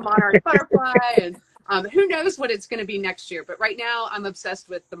with the Monarch Butterfly, and who knows what it's going to be next year. But right now I'm obsessed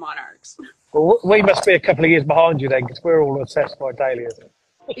with the monarchs. Well, we must be a couple of years behind you then, because we're all obsessed by dahlias.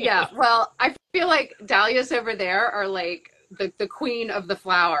 Yeah, well, I feel like dahlias over there are like the queen of the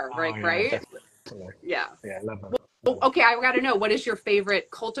flower, right? Yeah, right? Definitely. Yeah. Yeah, I love that. Well, okay, I've got to know, what is your favorite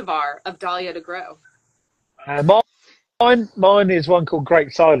cultivar of dahlia to grow? Mine is one called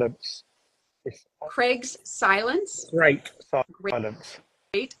Great Silence. It's Craig's Silence? Great Silence.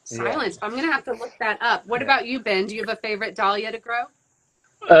 Great Silence. I'm going to have to look that up. What about you, Ben? Do you have a favorite dahlia to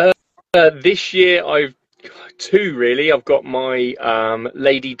grow? This year I've 2 really. I've got my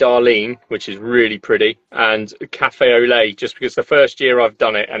Lady Darlene, which is really pretty, and Cafe au Lait, just because the first year I've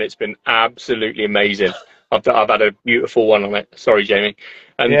done it and it's been absolutely amazing. I've had a beautiful one on it. Sorry, Jamie.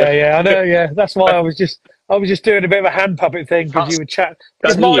 And yeah, I know. Yeah, that's why I was just doing a bit of a hand puppet thing because you were chatting.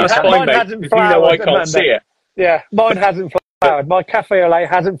 Mine hasn't flowered. You know I can't see it. Yeah, mine hasn't flowered. My Cafe au Lait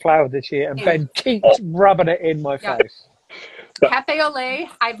hasn't flowered this year, and Ben keeps rubbing it in my face. Cafe au Lait,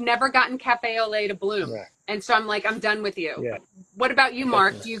 I've never gotten Cafe au Lait to bloom. Yeah. And so I'm like, I'm done with you. Yeah. What about you,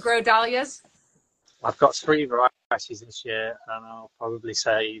 Mark? Do you grow dahlias? I've got 3 varieties this year, and I'll probably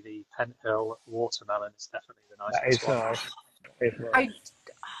say the Penhill watermelon is definitely the nicest one. That is nice.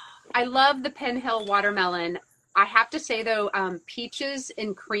 I love the Penhill watermelon. I have to say, though, peaches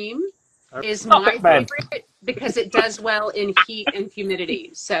and cream is my favorite because it does well in heat and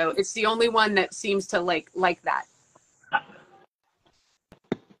humidity. So it's the only one that seems to like that.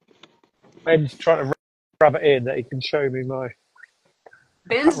 Ben's trying to rub it in that he can show me my...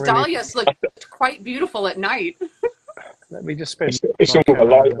 Ben's dahlias look quite beautiful at night. Let me just spin. It's all a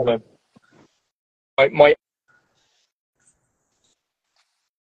light on them.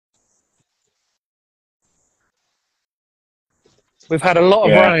 We've had a lot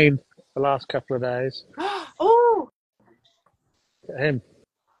of rain the last couple of days. Oh! Look at him.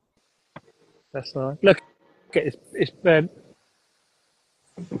 That's nice. Look, it's Ben.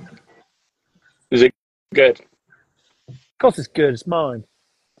 Is it good? course it's good. It's mine.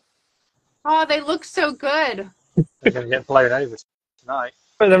 Oh, they look so good. They're going to get blown over tonight.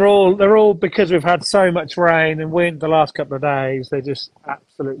 But they're all because we've had so much rain and wind the last couple of days. They're just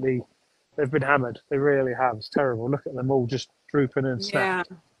absolutely. They've been hammered. They really have. It's terrible. Look at them all just drooping and Yeah.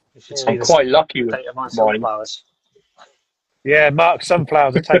 snapped. You should see I'm the quite lucky with state of my mine. sunflowers. Yeah, Mark's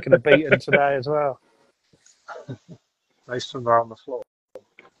sunflowers are taking a beating today as well. Most of them are on the floor.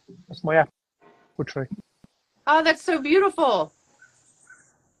 That's my apple tree. Oh, that's so beautiful.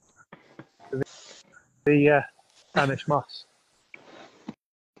 The Spanish moss.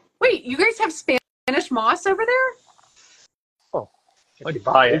 Wait, you guys have Spanish moss over there? Oh, If you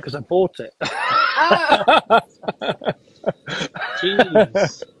buy it. because I bought it. Oh,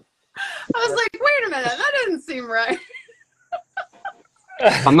 Jeez. I was like, wait a minute, that doesn't seem right.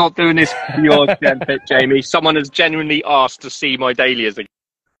 I'm not doing this for your benefit, Jamie. Someone has genuinely asked to see my dahlias again.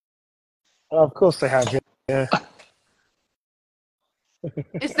 Oh, of course they have. Yeah.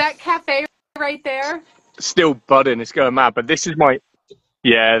 Is that cafe right there? Still budding. It's going mad. But this is my.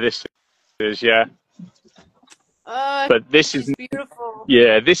 Yeah, this is But this is she's beautiful.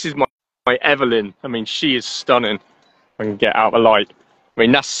 this is my Evelyn. I mean, she is stunning. I can get out the light. I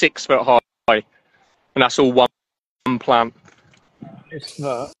mean, that's 6 foot high, and that's all one plant. It's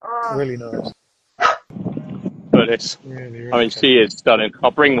not really nice. But it's. Really, I mean, she is stunning.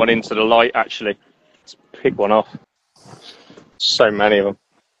 I'll bring one into the light. Actually, let's pick one off. So many of them.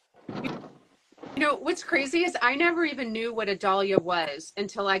 You know, what's crazy is I never even knew what a dahlia was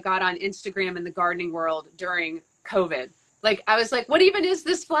until I got on Instagram in the gardening world during COVID. Like, I was like, what even is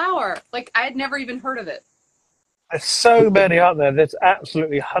this flower? Like, I had never even heard of it. There's so many, aren't there? There's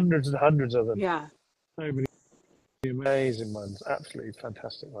absolutely hundreds and hundreds of them. Yeah. So many amazing ones. Absolutely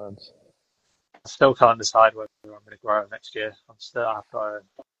fantastic ones. I still can't decide whether I'm going to grow it next year.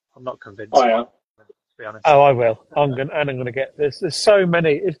 I'm not convinced. Oh, yeah. To be honest. Oh, I will. I'm gonna get this. There's so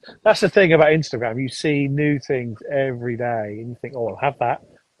many. That's the thing about Instagram. You see new things every day, and you think, "Oh, I'll have that.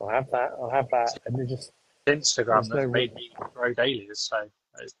 I'll have that. I'll have that," and they just Instagram There's no that's made me grow dahlias, so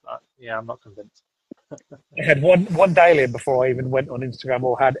yeah, I'm not convinced. I had one dahlia before I even went on Instagram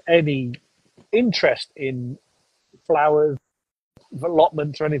or had any interest in flowers,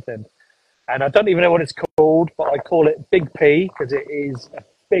 allotments, or anything. And I don't even know what it's called, but I call it Big P because it is a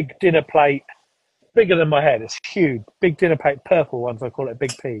big dinner plate, bigger than my head. It's huge, big dinner plate, purple one. So I call it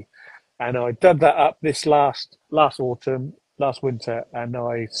Big P. And I dug that up this last winter, and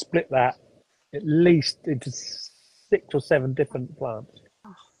I split that at least into 6 or 7 different plants,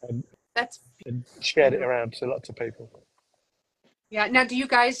 and shared it around to lots of people. Yeah. Now, do you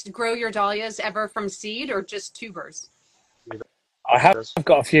guys grow your dahlias ever from seed or just tubers? I have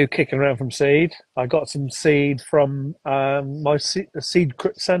got a few kicking around from seed. I got some seed from my Seed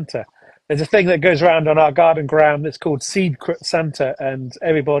Crit Centre. There's a thing that goes around on our garden ground that's called Seed Crit Centre, and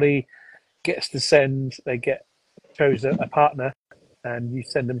everybody gets to send. They chose a partner, and you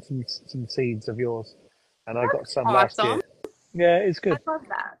send them some seeds of yours. And I got some last year. Yeah, it's good. I love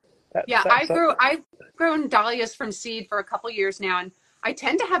that. I've grown dahlias from seed for a couple years now, and I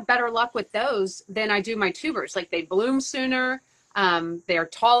tend to have better luck with those than I do my tubers. Like, they bloom sooner. They're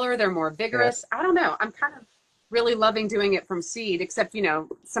taller. They're more vigorous. Yeah. I don't know. I'm kind of really loving doing it from seed, except,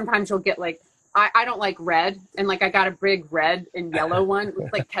 sometimes you'll get like, I don't like red. And like, I got a big red and yellow one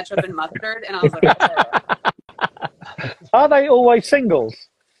with like ketchup and mustard. And I was like, oh. Are they always singles?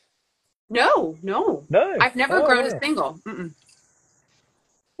 No. I've never grown a single. Mm-mm.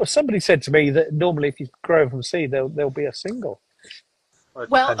 Well, somebody said to me that normally if you grow from seed, there'll be a single.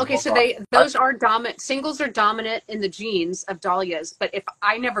 Well, okay, so those are dominant. Singles are dominant in the genes of dahlias, but if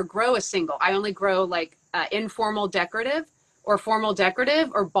I never grow a single, I only grow like informal decorative or formal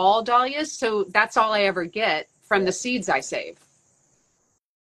decorative or ball dahlias. So that's all I ever get from the seeds I save.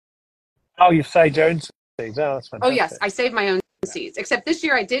 Oh, you save your own seeds? Oh, that's fantastic. Oh, yes, I save my own seeds. Except this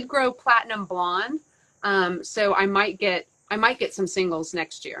year I did grow platinum blonde, so I might get some singles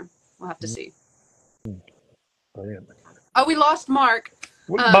next year. We'll have to see. Brilliant. Oh, we lost Mark.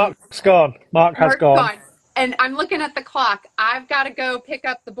 Mark's gone. Mark's gone. And I'm looking at the clock. I've got to go pick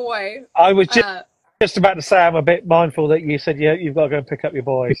up the boy. I was just about to say I'm a bit mindful that you said you've got to go and pick up your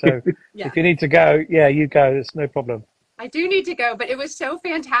boy. So yeah. If you need to go, you go. It's no problem. I do need to go, but it was so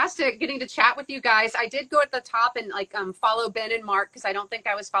fantastic getting to chat with you guys. I did go at the top and follow Ben and Mark because I don't think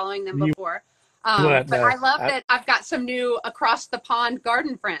I was following them before. But I love that I've got some new across the pond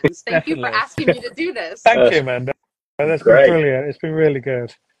garden friends. Thank you for asking me to do this. Thank you, Amanda. That's been brilliant. It's been really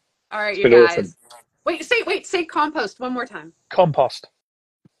good. All right, you guys. Awesome. Say compost one more time. Compost.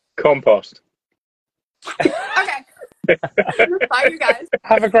 Okay. Bye, you guys.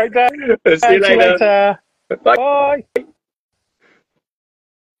 Have a great day. See you later. Bye.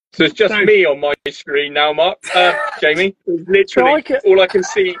 So it's just me on my screen now, Mark. Jamie, literally all I can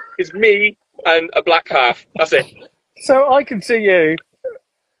see is me and a black half. That's it. So I can see you.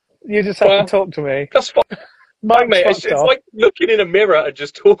 You just have to talk to me. That's fine, mate. It's like looking in a mirror and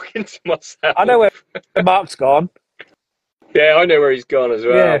just talking to myself. I know where Mark's gone. Yeah, I know where he's gone as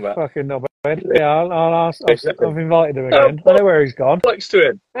well. Yeah, Matt. fucking knobhead. Yeah, I'll ask. I've invited him again. I know where he's gone. Bollocks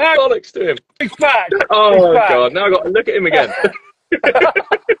to him. Bollocks to him. He's back. Oh, he's back. God. Now I've got to look at him again.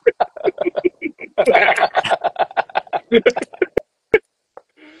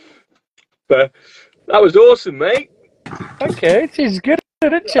 But that was awesome, mate. Thank you. She's good,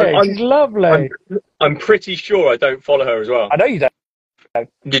 isn't she? She's lovely. I'm pretty sure I don't follow her as well. I know you don't.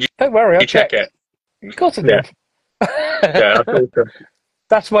 Did you? Don't worry. I'll check it? Of course I did. Yeah,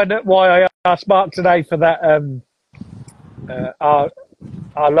 that's why I asked Mark today for that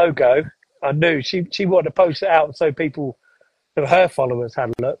our logo. I knew she wanted to post it out so people, so her followers had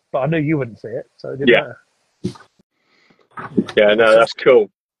a look, but I knew you wouldn't see it, so it didn't matter. Yeah, no, that's cool.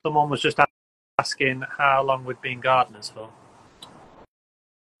 Someone was just asking how long we'd been gardeners for.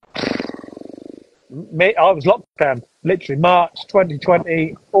 Me, I was locked down, literally March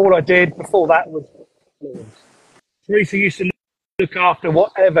 2020. All I did before that was Teresa used to look after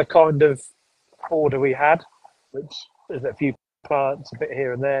whatever kind of order we had, which there's a few plants, a bit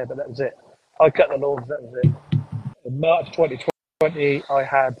here and there, but that was it. I cut the lawns, that was it. In March 2020, I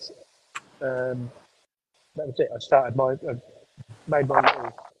had, that was it. I started made my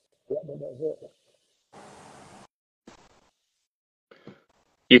little, that was it.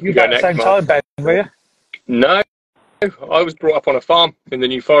 You You got at the same time, Ben, were you? No, I was brought up on a farm in the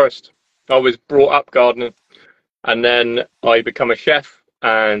New Forest. I was brought up gardening, and then I become a chef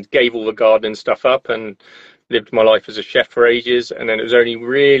and gave all the gardening stuff up and lived my life as a chef for ages. And then it was only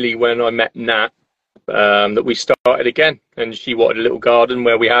really when I met Nat that we started again. And she wanted a little garden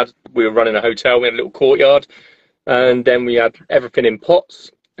where we were running a hotel. We had a little courtyard, and then we had everything in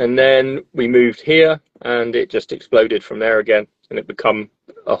pots. And then we moved here, and it just exploded from there again. And it become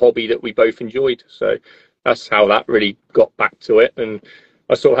a hobby that we both enjoyed. So that's how that really got back to it. And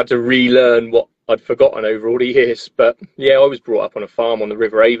I sort of had to relearn what I'd forgotten over all the years. But yeah, I was brought up on a farm on the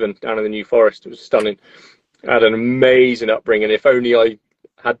River Avon down in the New Forest. It was stunning. I had an amazing upbringing. If only I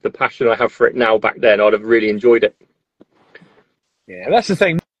had the passion I have for it now back then, I'd have really enjoyed it. Yeah, that's the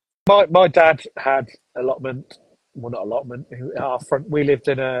thing. My dad had allotment. Well, not allotment. Our front. We lived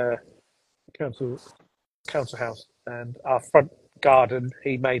in a council house, and our front garden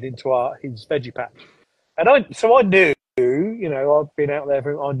he made into his veggie patch. And I knew, you know, I've been out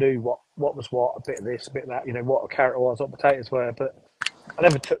there. I knew what was what, a bit of this, a bit of that. You know, what a carrot was, what potatoes were, but I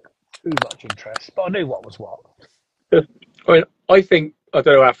never took too much interest. But I knew what was what. I mean, I think, I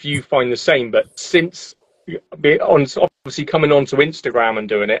don't know if you find the same, but since obviously coming onto Instagram and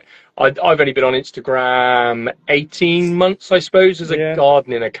doing it, I've only been on Instagram 18 months, I suppose, as a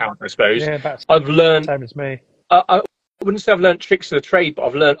gardening account, I suppose. Yeah, I've learned, same as me. I wouldn't say I've learned tricks of the trade, but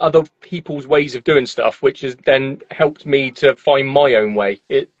I've learned other people's ways of doing stuff, which has then helped me to find my own way.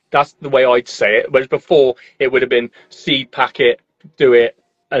 That's the way I'd say it. Whereas before, it would have been seed packet, do it,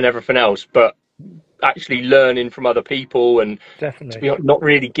 and everything else. But actually learning from other people and definitely to be not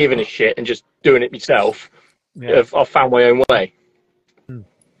really giving a shit and just doing it myself, I've found my own way.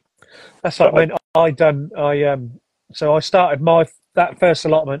 That's what I mean. So I started that first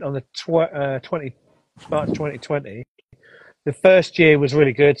allotment on the March 2020. The first year was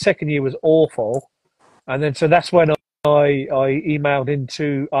really good. Second year was awful, and then so that's when I emailed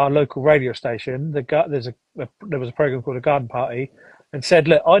into our local radio station. There was a program called a Garden Party, and said,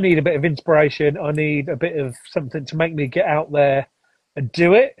 look, I need a bit of inspiration. I need a bit of something to make me get out there and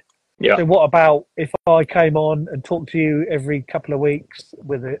do it. Yeah. So what about if I came on and talked to you every couple of weeks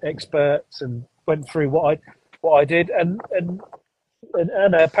with the experts and went through what I did, and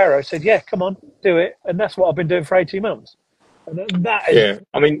Anna Perro said, yeah, come on, do it. And that's what I've been doing for 18 months. And that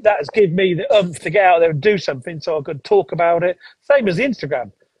has given me the oomph to get out there and do something so I could talk about it. Same as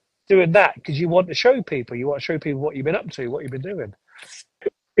Instagram, doing that because you want to show people. You want to show people what you've been up to, what you've been doing.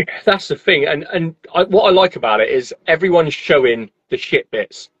 That's the thing. And what I like about it is everyone's showing the shit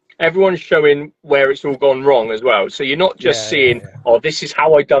bits. Everyone's showing where it's all gone wrong as well. So you're not just seeing, oh, this is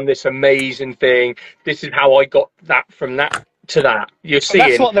how I done this amazing thing. This is how I got that from that to that. You're seeing.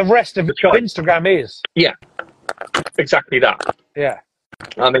 That's what the rest of Instagram is. Yeah, exactly that. Yeah.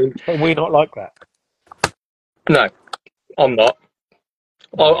 I mean, but we're not like that. No, I'm not.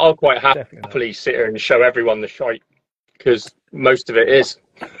 I'll quite happily sit here and show everyone the shite because most of it is.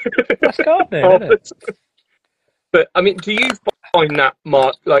 That's gardening, isn't it? But I mean, do you find that,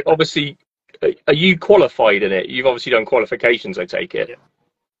 Mark? Like, obviously, are you qualified in it? You've obviously done qualifications, I take it.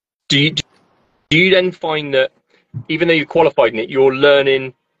 Do you then find that even though you're qualified in it, you're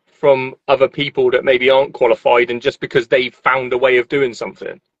learning from other people that maybe aren't qualified, and just because they've found a way of doing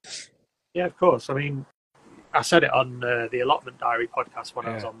something? Yeah, of course. I mean, I said it on the Allotment Diary podcast when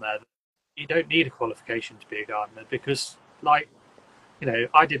I was on there. You don't need a qualification to be a gardener because, like, you know,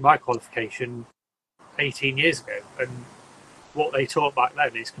 I did my qualification 18 years ago, and what they taught back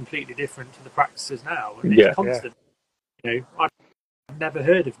then is completely different to the practices now. And it's constant. You know, I've never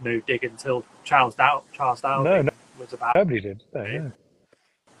heard of no dig until Charles Dowding was about. Nobody did. No.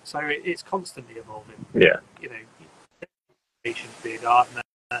 So it's constantly evolving. Yeah. You know, qualification to be a gardener.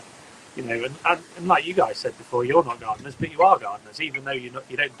 You know, and like you guys said before, you're not gardeners, but you are gardeners, even though you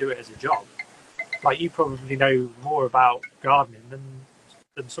don't do it as a job. Like, you probably know more about gardening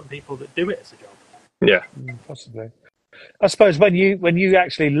than some people that do it as a job. Yeah, possibly. I suppose when you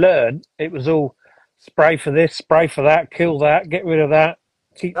actually learn, it was all spray for this, spray for that, kill that, get rid of that,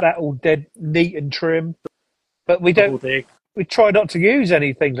 keep that all dead, neat and trim. But we don't. We try not to use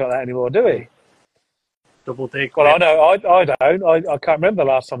any things like that anymore, do we? Double dig. Well, I know I don't. I can't remember the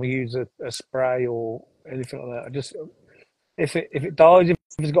last time we used a spray or anything like that. I just if it dies, if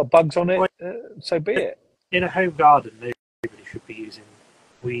it's got bugs on it, so be it. In a home garden, nobody should be using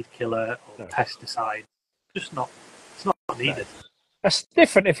weed killer or pesticide. It's not needed. No. That's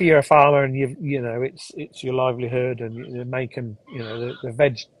different if you're a farmer and you know it's your livelihood and you're making the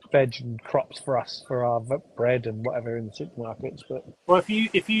veg and crops for us for our bread and whatever in the supermarkets. But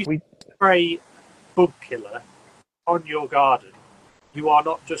if you spray bug killer on your garden, you are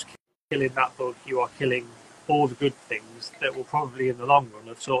not just killing that bug, you are killing all the good things that will probably in the long run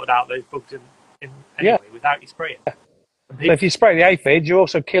have sorted out those bugs in anyway without you spraying. So if you spray the aphids, you're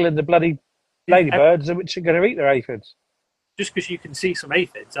also killing the bloody ladybirds which are going to eat their aphids. Just because you can see some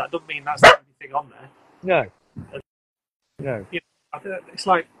aphids, that doesn't mean that's the only thing on there. No. You know, it's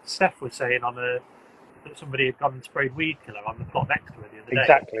like Steph was saying that somebody had gone and sprayed weed killer on the plot next to her the other day.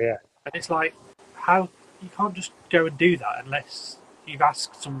 Exactly, yeah. And it's like, how you can't just go and do that unless you've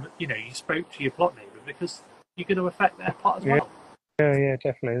asked you spoke to your plot neighbour, because you're going to affect their plot as well. Yeah,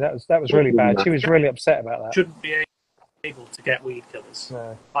 definitely. That was really bad. She was really upset about that. Shouldn't be able to get weed killers.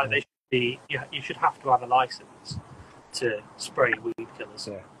 No. Like they should be. You should have to have a license to spray weed killers.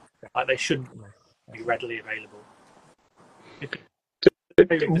 Yeah. Like they shouldn't be readily available.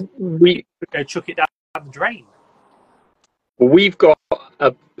 We go chuck it down the drain. We've got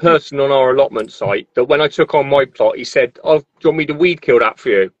a person on our allotment site that when I took on my plot, he said, "Oh, do you want me to weed kill that for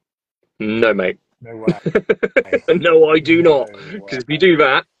you?" No, mate. No way. No, I do not. Because if you do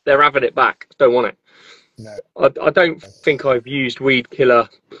that, they're having it back. Don't want it. No. I don't think I've used weed killer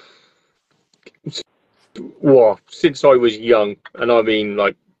since I was young, and I mean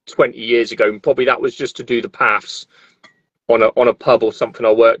like 20 years ago. And probably that was just to do the paths on a pub or something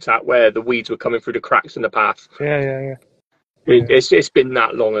I worked at where the weeds were coming through the cracks in the path. Yeah. It's been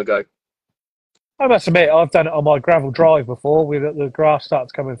that long ago. I must admit, I've done it on my gravel drive before. The grass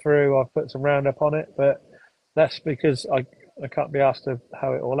starts coming through, I've put some Roundup on it, but that's because I can't be asked to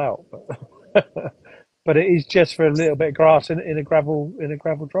hoe it all out. But it is just for a little bit of grass in a gravel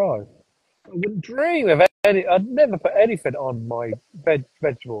drive. I wouldn't dream of any. I'd never put anything on my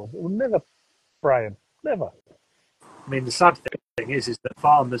vegetables. I would never spray them. Never. I mean, the sad thing is that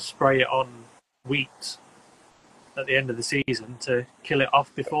farmers spray it on wheat at the end of the season to kill it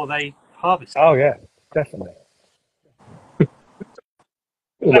off before they harvest it. Oh yeah, definitely.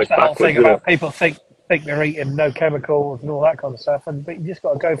 Almost that's the whole thing about people think they're eating no chemicals and all that kind of stuff, but you just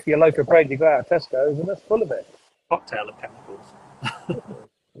got to go for your loaf of bread. You go out of Tesco's and that's full of it. Cocktail of chemicals.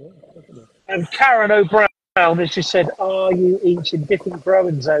 And Karen O'Brien has just said, "Are you each in different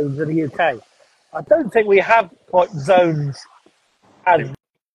growing zones in the UK?" I don't think we have quite zones as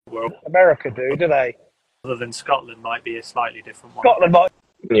America do they? Other than Scotland might be a slightly different one. Scotland might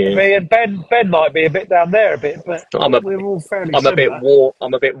be, and Ben might be a bit down there but we're all fairly similar.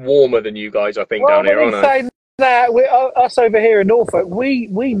 I'm a bit warmer than you guys, I think, down here, aren't I? Saying that, us over here in Norfolk, we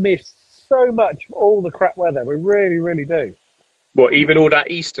miss so much all the crap weather. We really, really do. Well, even all that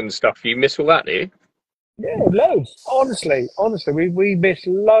eastern stuff, you miss all that, do you? Yeah, loads. Honestly, we miss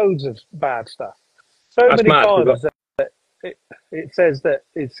loads of bad stuff. So That's many mad, times that it says that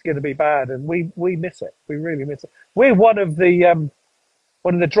it's going to be bad, and we miss it. We really miss it. We're one of the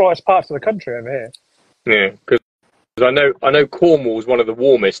driest parts of the country over here. Yeah, because I know Cornwall's one of the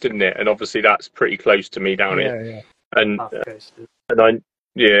warmest, isn't it? And obviously that's pretty close to me down here. Yeah. And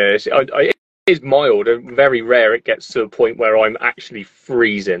it is mild, and very rare it gets to the point where I'm actually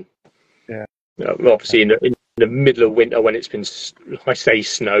freezing. Yeah. Obviously in the middle of winter when it's been, I say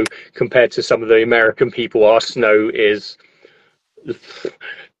snow, compared to some of the American people, our snow it's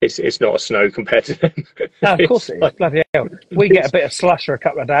it's not a snow compared to them. No, of course It's it is. like- Bloody hell. We get a bit of slush for a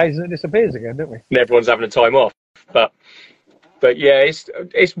couple of days and it disappears again, don't we? and everyone's having a time off. But yeah,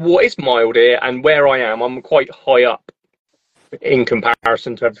 it's mild here, and where I am, I'm quite high up in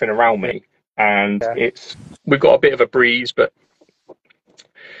comparison to everything around me, and Yeah. we've got a bit of a breeze. But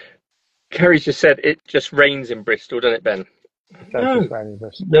Kerry's just said it just rains in Bristol, doesn't it, Ben? No.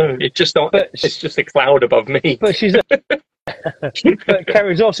 No, it's just not. But it's just a cloud above me. But but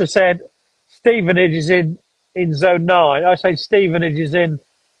Kerry's also said Stevenage is in zone 9. I say Stevenage is in,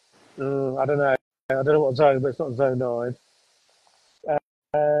 I don't know. I don't know what zone, but it's not zone 9.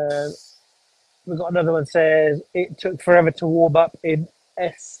 We've got another one says it took forever to warm up in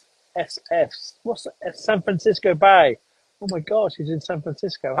SSF. What's that? San Francisco Bay? Oh my gosh, he's in San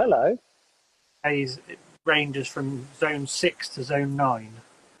Francisco. Hello. It ranges from zone 6 to zone 9.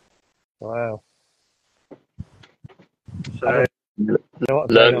 Wow. So You know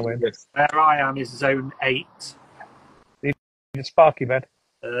what zone I'm in? where I am is zone 8. It's Sparky, man.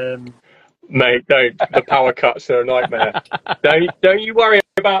 Mate, don't. The power cuts are a nightmare. don't you worry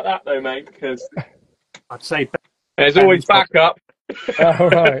about that though, mate, because I'd say there's always backup. Oh,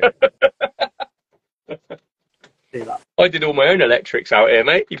 right. do that. I did all my own electrics out here,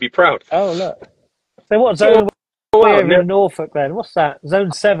 mate. You'd be proud. Oh, look. So what zone are we over in Norfolk then? What's that?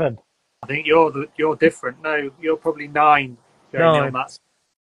 Zone 7? I think you're different. No, you're probably 9. Nine. Matt.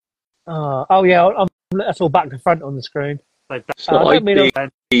 Oh yeah, that's all back to front on the screen. So I don't mean I'd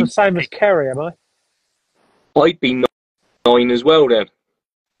I'm the same as Kerry, am I? be 9 as well then.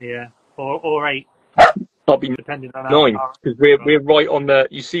 Yeah, or 8, I'll be depending on 9 because we're right on the.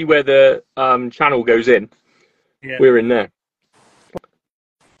 You see where the channel goes in? Yeah. We're in there.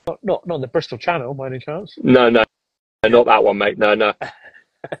 Not the Bristol Channel, by any chance. No, not that one, mate. No.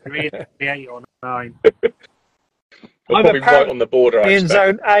 You're either 8 or 9. We're I'm probably right on the border. I in expect.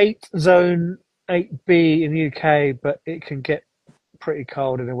 zone 8, zone 8B in the UK, but it can get pretty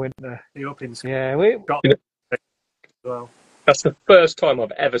cold in the winter. You're up in Yeah, we. Scotland as well. That's the first time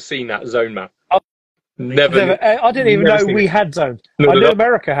I've ever seen that zone map. Oh, Never. I didn't even never know seen we it. had zones. No, I knew no.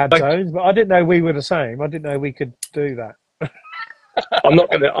 America had zones, but I didn't know we were the same. I didn't know we could do that. I'm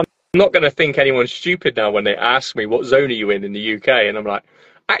not gonna think anyone's stupid now when they ask me what zone are you in the UK, and I'm like,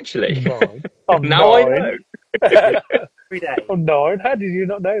 actually, Nine. Oh, now I nine. know. Every day. Oh, 9. How did you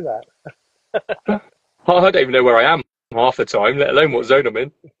not know that? I don't even know where I am half the time, let alone what zone I'm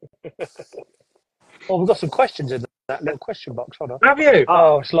in. Well, we've got some questions in that little question box. Hold on. Have you?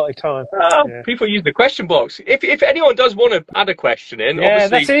 Oh, it's lotty time. Yeah. People use the question box. If anyone does want to add a question in, Yeah, obviously,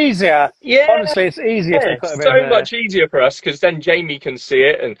 that's easier. yeah, Honestly, it's easier to put them it's in so there. much easier for us because then Jamie can see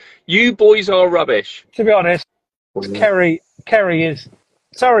it, and you boys are rubbish. To be honest, Kerry is.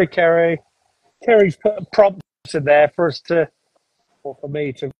 Sorry, Kerry. Kerry's put prompts in there for us to, or for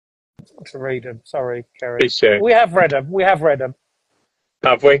me to read them. Sorry, Kerry. We have read them.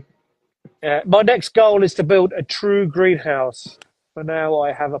 Have we? My next goal is to build a true greenhouse. For now,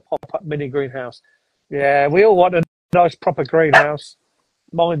 I have a pop-up mini greenhouse. Yeah, we all want a nice proper greenhouse.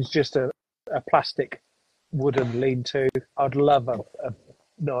 Mine's just a plastic wooden lean-to. I'd love a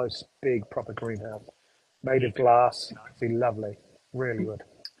nice big proper greenhouse made of glass. It'd be lovely. Really would.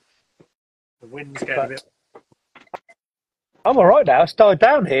 The wind's getting a bit. I'm all right now. It's died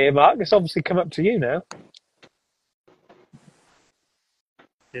down here, Mark. It's obviously come up to you now.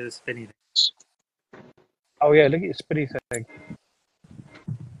 Spinny. Oh yeah, look at your spinny thing.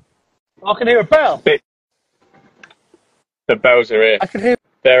 I can hear a bell. The bells are here. I can hear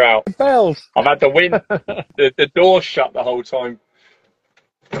They're out. bells. I've had the wind, the door shut the whole time.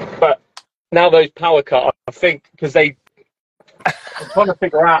 But now those power cut, I think, because I'm trying to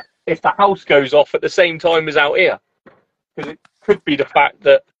figure out if the house goes off at the same time as out here. Because it could be the fact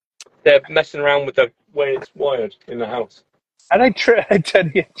that they're messing around with the way it's wired in the house. And I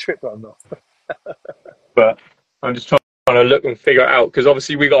turn your trip on off. But I'm just trying to look and figure it out because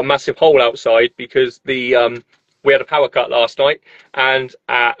obviously we got a massive hole outside because we had a power cut last night, and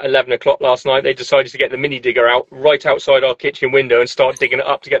at 11 o'clock last night they decided to get the mini digger out right outside our kitchen window and start digging it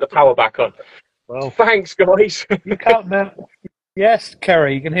up to get the power back on. Well, thanks, guys. You can't now. Yes,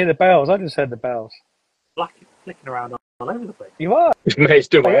 Kerry, you can hear the bells. I just heard the bells. Flicking around all over the place. You are. Mate, it's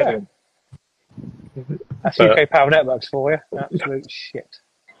doing my head in. That's UK Power Networks for you. Absolute shit.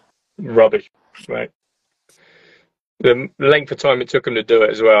 Rubbish, right? The length of time it took them to do it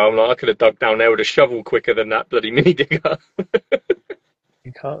as well. I'm like, I could have dug down there with a shovel quicker than that bloody mini digger.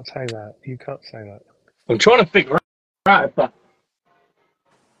 You can't say that. You can't say that. I'm trying to figure out if that.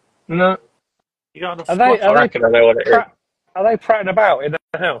 No. You got enough I reckon I know what it is. Are they prattling about in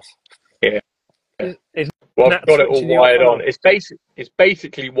the house? Yeah. Is Well, I've got it all switching you off wired and on. It's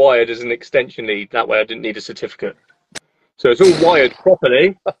basically wired as an extension lead. That way I didn't need a certificate. So it's all wired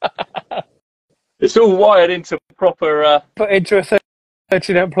properly. It's all wired into proper... Put into a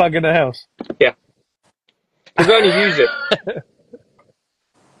 13 amp plug in the house. Yeah. Because I only use it.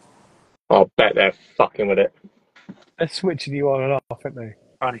 I bet they're fucking with it. They're switching you on and off, aren't they?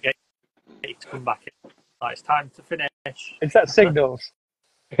 Trying to get you to come back in. Like, it's time to finish. Is that signals?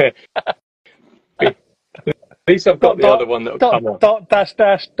 At least I've got the other one that'll come on. Dot, dash,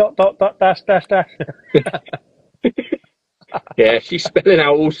 dash, dot, dash, dash, dash. Yeah, she's spelling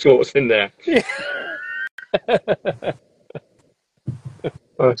out all sorts in there. Yeah.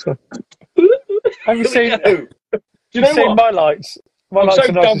 Have you seen? Do you know what? My lights? My I'm lights so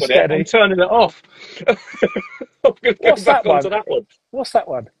are nice done and with it. steady. I'm turning it off. I'm going to go What's back that onto one? that one. What's that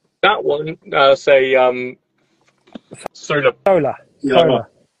one? That one, say, solar. Solar.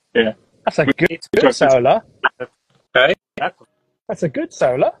 Yeah. That's a good solar. Okay. That's a good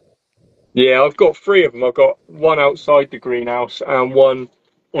solar. Yeah, I've got 3 of them. I've got one outside the greenhouse and one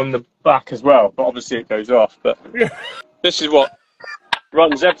on the back as well. But obviously it goes off. But this is what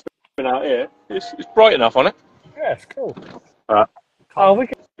runs everything out here. It's bright enough on it. Yeah, it's cool. Oh, we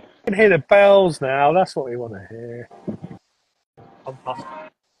can hear the bells now. That's what we want to hear.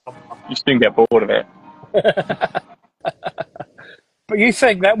 You soon get bored of it. But you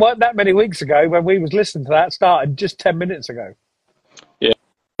think that weren't that many weeks ago when we was listening to that started just 10 minutes ago? Yeah,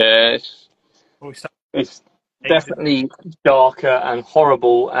 it's definitely darker and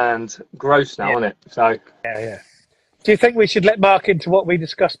horrible and gross now, isn't it? So yeah. Do you think we should let Mark into what we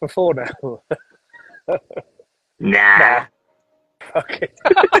discussed before now? Nah. Okay.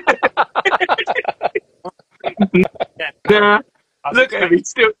 Nah. Look at him.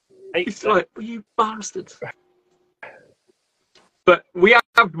 He's like, well, you bastards. But we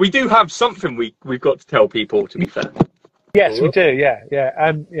do have something we've got to tell people, to be fair. Yes, we do. Yeah,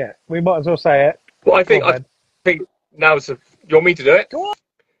 and we might as well say it. Well, I think now's you want me to do it? Go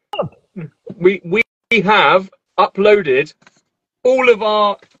on. We have uploaded all of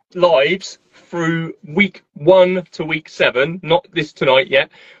our lives through week 1 to week 7, not this tonight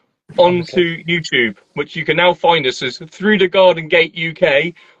yet, onto YouTube, which you can now find us as Through the Garden Gate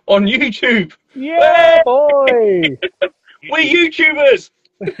UK on YouTube. Yeah, boy. We're YouTubers.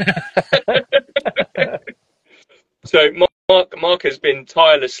 So Mark has been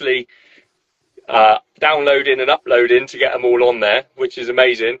tirelessly downloading and uploading to get them all on there, which is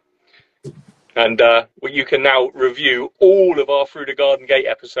amazing. And you can now review all of our Through the Garden Gate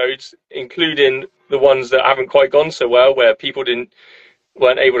episodes, including the ones that haven't quite gone so well, where people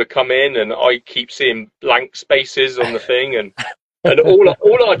weren't able to come in, and I keep seeing blank spaces on the thing, and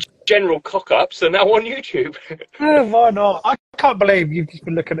all our general cock-ups are now on YouTube. Oh, why not? I can't believe you've just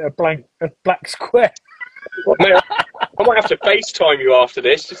been looking at a black square. I might have to FaceTime you after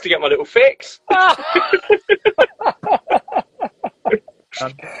this just to get my little fix.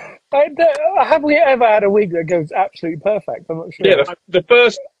 Have we ever had a week that goes absolutely perfect? I'm not sure. Yeah, the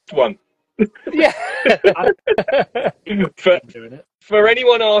first one. Yeah. For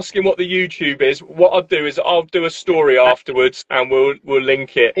anyone asking what the YouTube is, what I'll do is I'll do a story afterwards, and we'll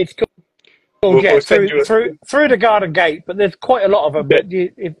link it. It's cool. We'll through the Garden Gate, but there's quite a lot of them. But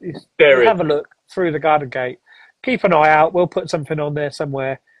have a look through the Garden Gate. Keep an eye out. We'll put something on there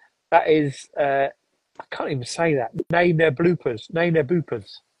somewhere. That is, I can't even say that. Name their bloopers. Name their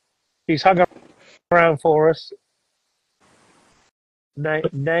boopers. He's hung around for us. Nay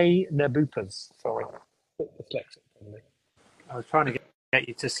their boopers. Sorry. I was trying to get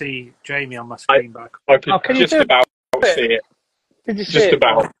you to see Jamie on my screen back. I could just about see it. Did you see just it?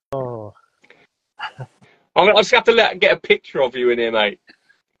 about. Oh. I just have to get a picture of you in here, mate.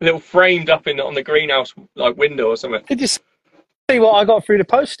 A little framed up on the greenhouse window or something. Did you see what I got through the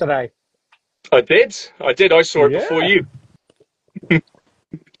post today? I did. I saw it before you.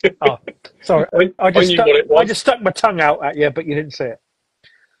 Oh, sorry. I just stuck my tongue out at you, but you didn't see it.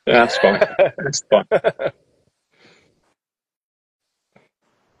 Yeah, that's fine. That's fine.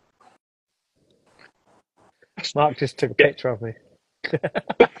 Mark just took a picture of me.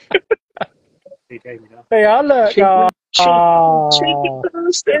 Hey, I look. See,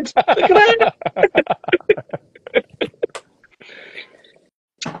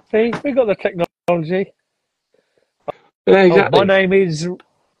 we got the technology. Yeah, exactly. My name is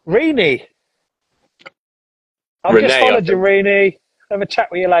Reenie. I've just followed you, Reenie. Have a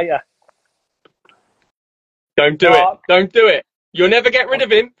chat with you later. Don't do it. Don't do it. You'll never get rid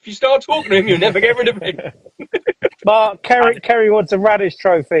of him. If you start talking to him, you'll never get rid of him. Mark, Kerry wants a radish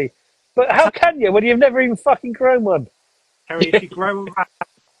trophy. But how can you when you've never even fucking grown one? Kerry, if you grow a radish,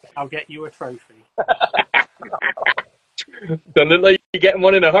 I'll get you a trophy. Don't look like you're getting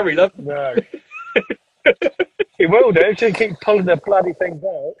one in a hurry, love. No. It will do. She keep pulling the bloody things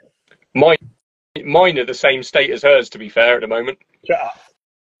out. Mine are the same state as hers, to be fair, at the moment. Shut up.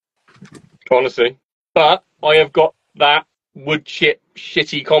 Honestly. But I have got that wood chip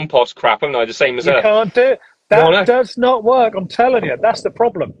shitty compost crap, haven't I? The same as You her. can't do it. That does not work. I'm telling you. That's the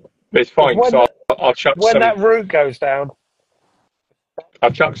problem. But it's fine. So I'll chuck when some. That root goes down.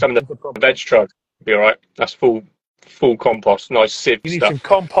 I'll chuck some in the veg truck. Be all right. That's full compost. Nice sieve You need stuff. some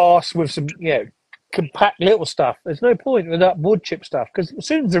compost with some, compact little stuff. There's no point with that wood chip stuff because as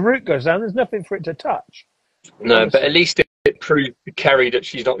soon as the root goes down, there's nothing for it to touch. No, Honestly. but at least it proved to Kerry that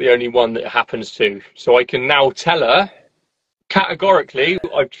she's not the only one that it happens to. So I can now tell her categorically,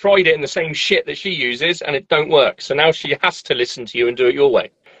 I've tried it in the same shit that she uses and it don't work. So now she has to listen to you and do it your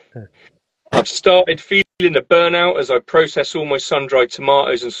way. I've started feeling the burnout as I process all my sun-dried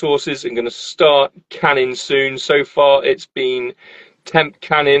tomatoes and sauces. I'm going to start canning soon. So far, it's been temp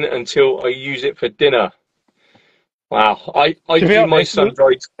canning until I use it for dinner. Wow. I do my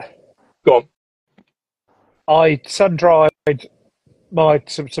sun-dried... Go on. I sun-dried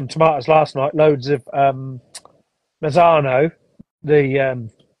some tomatoes last night, loads of Mazzano, the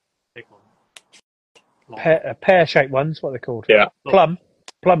Big one. pear-shaped ones, what are they called? Yeah. Plum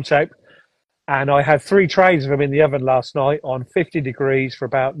shape. And I had 3 trays of them in the oven last night on 50 degrees for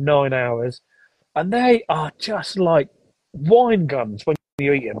about 9 hours. And they are just like wine guns when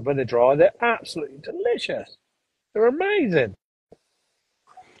you eat them, when they're dry. They're absolutely delicious. They're amazing.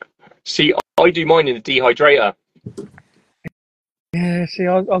 See, I do mine in the dehydrator. Yeah, see,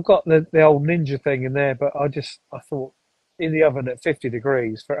 I've got the old Ninja thing in there, but I thought in the oven at 50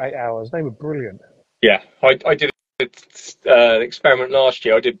 degrees for 8 hours, they were brilliant. Yeah, I did an experiment last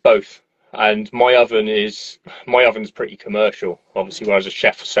year. I did both. And my oven's pretty commercial. Obviously, when I was a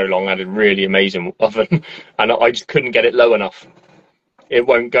chef for so long, I had a really amazing oven, and I just couldn't get it low enough. It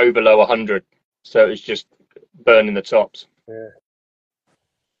won't go below 100, so it's just burning the tops.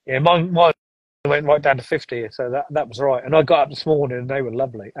 Yeah, mine went right down to 50, so that was right. And I got up this morning, and they were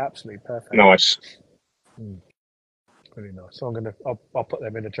lovely, absolutely perfect. Nice. Really nice. So I'll put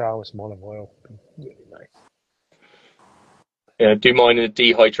them in a jar with some olive oil. Really nice. Yeah, do mine in a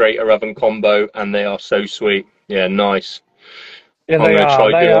dehydrator oven combo, and they are so sweet. Yeah, nice. Yeah,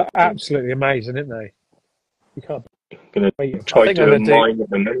 they are absolutely amazing, aren't they? You can't. I'm going to try doing mine,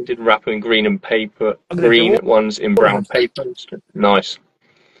 and then did wrap them in green and paper, green ones in brown paper. Nice.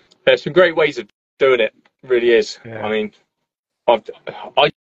 There's some great ways of doing it. Really is. Yeah. I mean, I've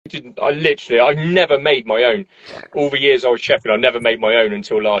never made my own. All the years I was chefing, I never made my own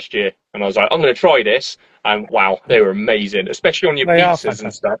until last year. And I was like, I'm going to try this. And wow, they were amazing, especially on your pizzas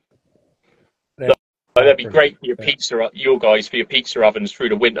and stuff. They'd be great for your pizza, your guys, for your pizza ovens through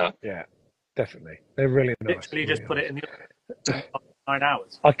the winter. Yeah, definitely. They're really nice. Literally just put it in the oven 9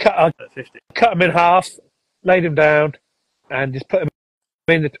 hours. I cut them in half, laid them down, and just put them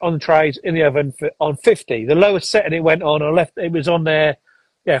on the trays in the oven on 50. The lowest setting it went on, it was on there,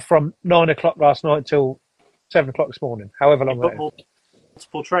 from 9 o'clock last night till 7 o'clock this morning. However long that is.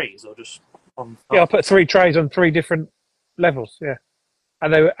 Multiple trays or just on? Yeah, I put 3 trays on 3 different levels. Yeah,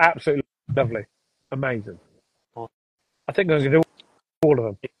 and they were absolutely lovely, amazing. I think I'm going to do all of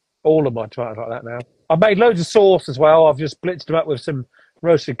them, all of my tomatoes like that now. I've made loads of sauce as well. I've just blitzed them up with some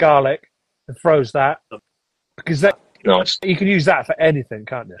roasted garlic and froze that because nice. You can use that for anything,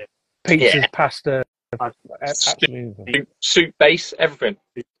 can't you? Pizzas, pasta, soup base, everything.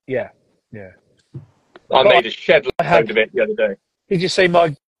 Yeah. I made a shed load of it the other day. Did you see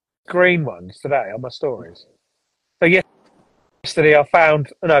my green ones today on my stories? So yesterday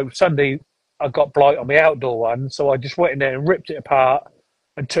Sunday I got blight on the outdoor one, so I just went in there and ripped it apart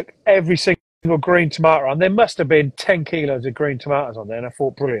and took every single green tomato on. There must have been 10 kilos of green tomatoes on there, and I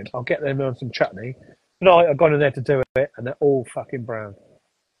thought, brilliant, I'll get them on some chutney. Tonight I've gone in there to do it, and they're all fucking brown.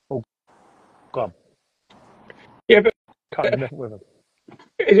 All gone. Yeah, but can't do nothing with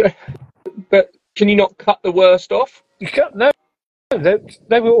them. But can you not cut the worst off? You can't. No,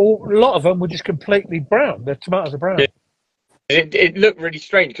 they were all. A lot of them were just completely brown. The tomatoes are brown. Yeah. It looked really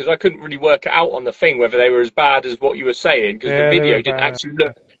strange because I couldn't really work it out on the thing whether they were as bad as what you were saying because the video didn't actually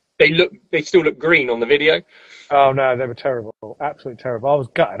look. They still look green on the video. Oh no, they were terrible, absolutely terrible. I was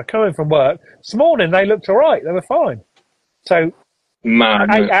gutted. I come in from work this morning. They looked all right. They were fine. So,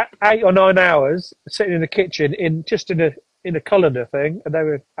 8 or 9 hours sitting in the kitchen in a colander thing, and they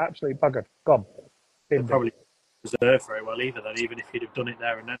were absolutely buggered, gone. They probably preserved very well either. Then, even if you'd have done it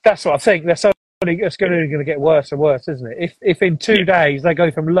there and then. That's what I think. It's going to get worse and worse, isn't it? If in 2 days they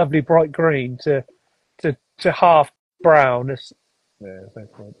go from lovely bright green to half brown, there's no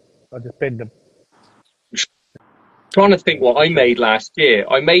point. I just binned them. Trying to think what I made last year.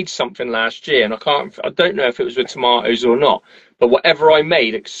 I made something last year, and I don't know if it was with tomatoes or not. But whatever I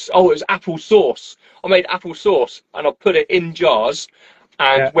made, it was apple sauce. I made apple sauce, and I put it in jars.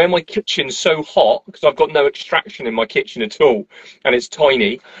 And where my kitchen's so hot, because I've got no extraction in my kitchen at all, and it's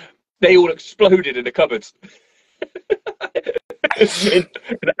tiny, they all exploded in the cupboards. and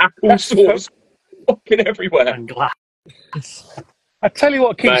apple sauce fucking everywhere. And glass. I tell you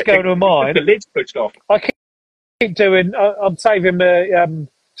what keeps going on mine. The lid's pushed off. I keep doing. I'm saving the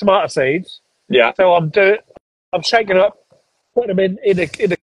tomato seeds. Yeah. So I'm shaking up, putting them in a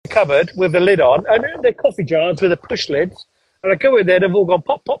cupboard with the lid on, and they're coffee jars with the push lids. And I go in there, they've all gone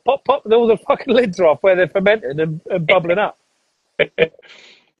pop, pop, pop, pop, and all the fucking lids are off where they're fermenting and bubbling up.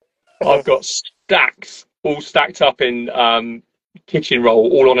 I've got stacks all stacked up in kitchen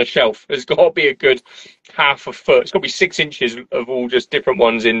roll, all on a shelf. There's got to be a good half a foot. It's got to be 6 inches of all just different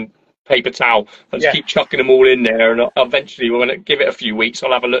ones in paper towel. I just keep chucking them all in there, and eventually, when I give it a few weeks,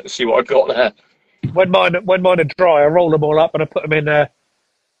 I'll have a look and see what I've got there. When mine are dry, I roll them all up and I put them in a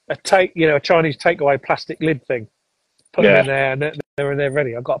Chinese takeaway plastic lid thing. Put them in there, and they're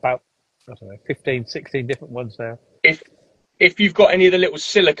ready. I've got about, I don't know, 15, 16 different ones now. If you've got any of the little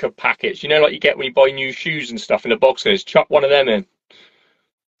silica packets, like you get when you buy new shoes and stuff in the boxes, chuck one of them in.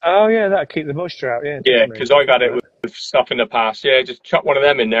 Oh yeah, that'll keep the moisture out. Yeah, because I've had it with stuff in the past. Yeah, just chuck one of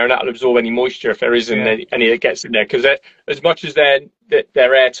them in there, and that'll absorb any moisture if there isn't any that gets in there. Because as much as they're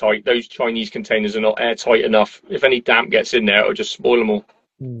airtight, those Chinese containers are not airtight enough. If any damp gets in there, it'll just spoil them all.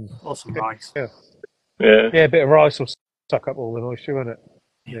 Awesome rice. Yeah, a bit of rice will suck up all the moisture, won't it?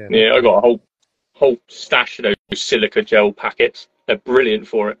 Yeah, I got a whole stash of those silica gel packets. They're brilliant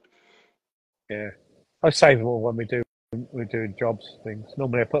for it. Yeah, I save them all when we're doing jobs things.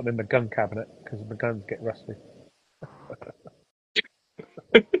 Normally I put them in the gun cabinet because the guns get rusty.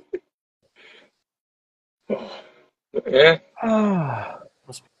 Yeah.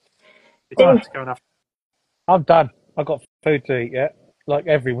 It's time to go and have. I'm done. I've got food to eat yet, like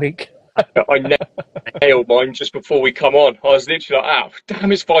every week. I nailed mine just before we come on. I was literally like, damn,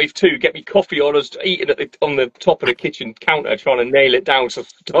 it's 5:02. Get me coffee on. I was eating on the top of the kitchen counter, trying to nail it down so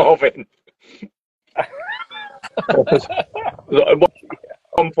starving. At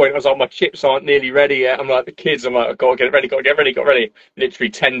one point, I was like, my chips aren't nearly ready yet. I'm like, the kids, I'm like, I've got to get ready.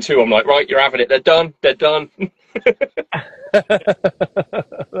 Literally 10:02. I'm like, right, you're having it. They're done. That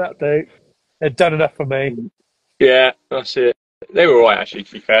do. They're done enough for me. Yeah, that's it. They were all right, actually,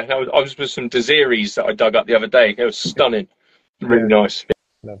 to be fair. I was with some Desirees that I dug up the other day. They were stunning. Really nice.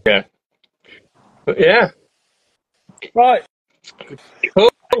 Yeah. But yeah. Right. Cool.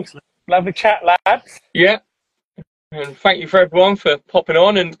 Lovely chat, lads. Yeah. And thank you for everyone for popping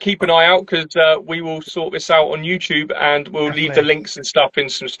on, and keep an eye out because we will sort this out on YouTube, and we'll leave the links and stuff in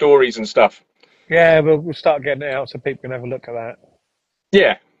some stories and stuff. Yeah, we'll start getting it out so people can have a look at that.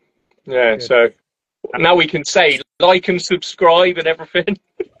 Yeah. Yeah, good. So now we can say like and subscribe and everything.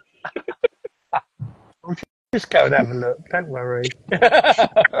 Just go and have a look, don't worry. It's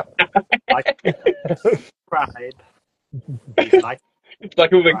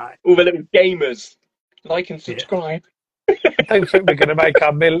like all the little gamers. Like and subscribe. I don't think we're going to make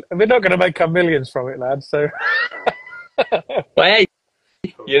we're not going to make our millions from it, lads. So, but hey,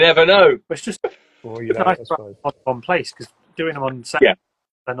 you never know. It's just nice on one place because doing them on set,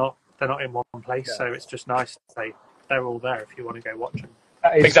 they're not in one place, so it's just nice to say they're all there if you want to go watch them.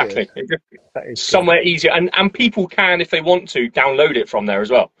 Exactly. That is somewhere easier, and people can, if they want to, download it from there as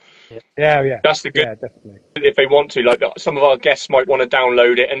well. Yeah. That's the good. Yeah, definitely. If they want to, like some of our guests might want to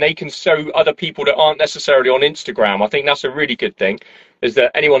download it, and they can show other people that aren't necessarily on Instagram. I think that's a really good thing, is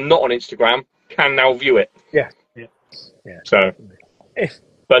that anyone not on Instagram can now view it. Yeah. So,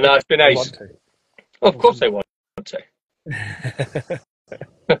 but no, it's been ace. Of course they want to.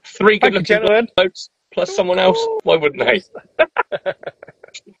 3 good-looking gentlemen folks plus someone else. Why wouldn't they?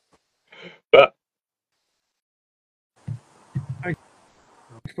 But thanks,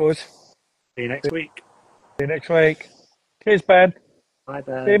 boys. See you next week. See you next week. Cheers, Ben. Bye,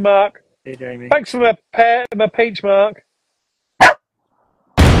 Ben. See you, Mark. See you, Jamie. Thanks for my peach, Mark.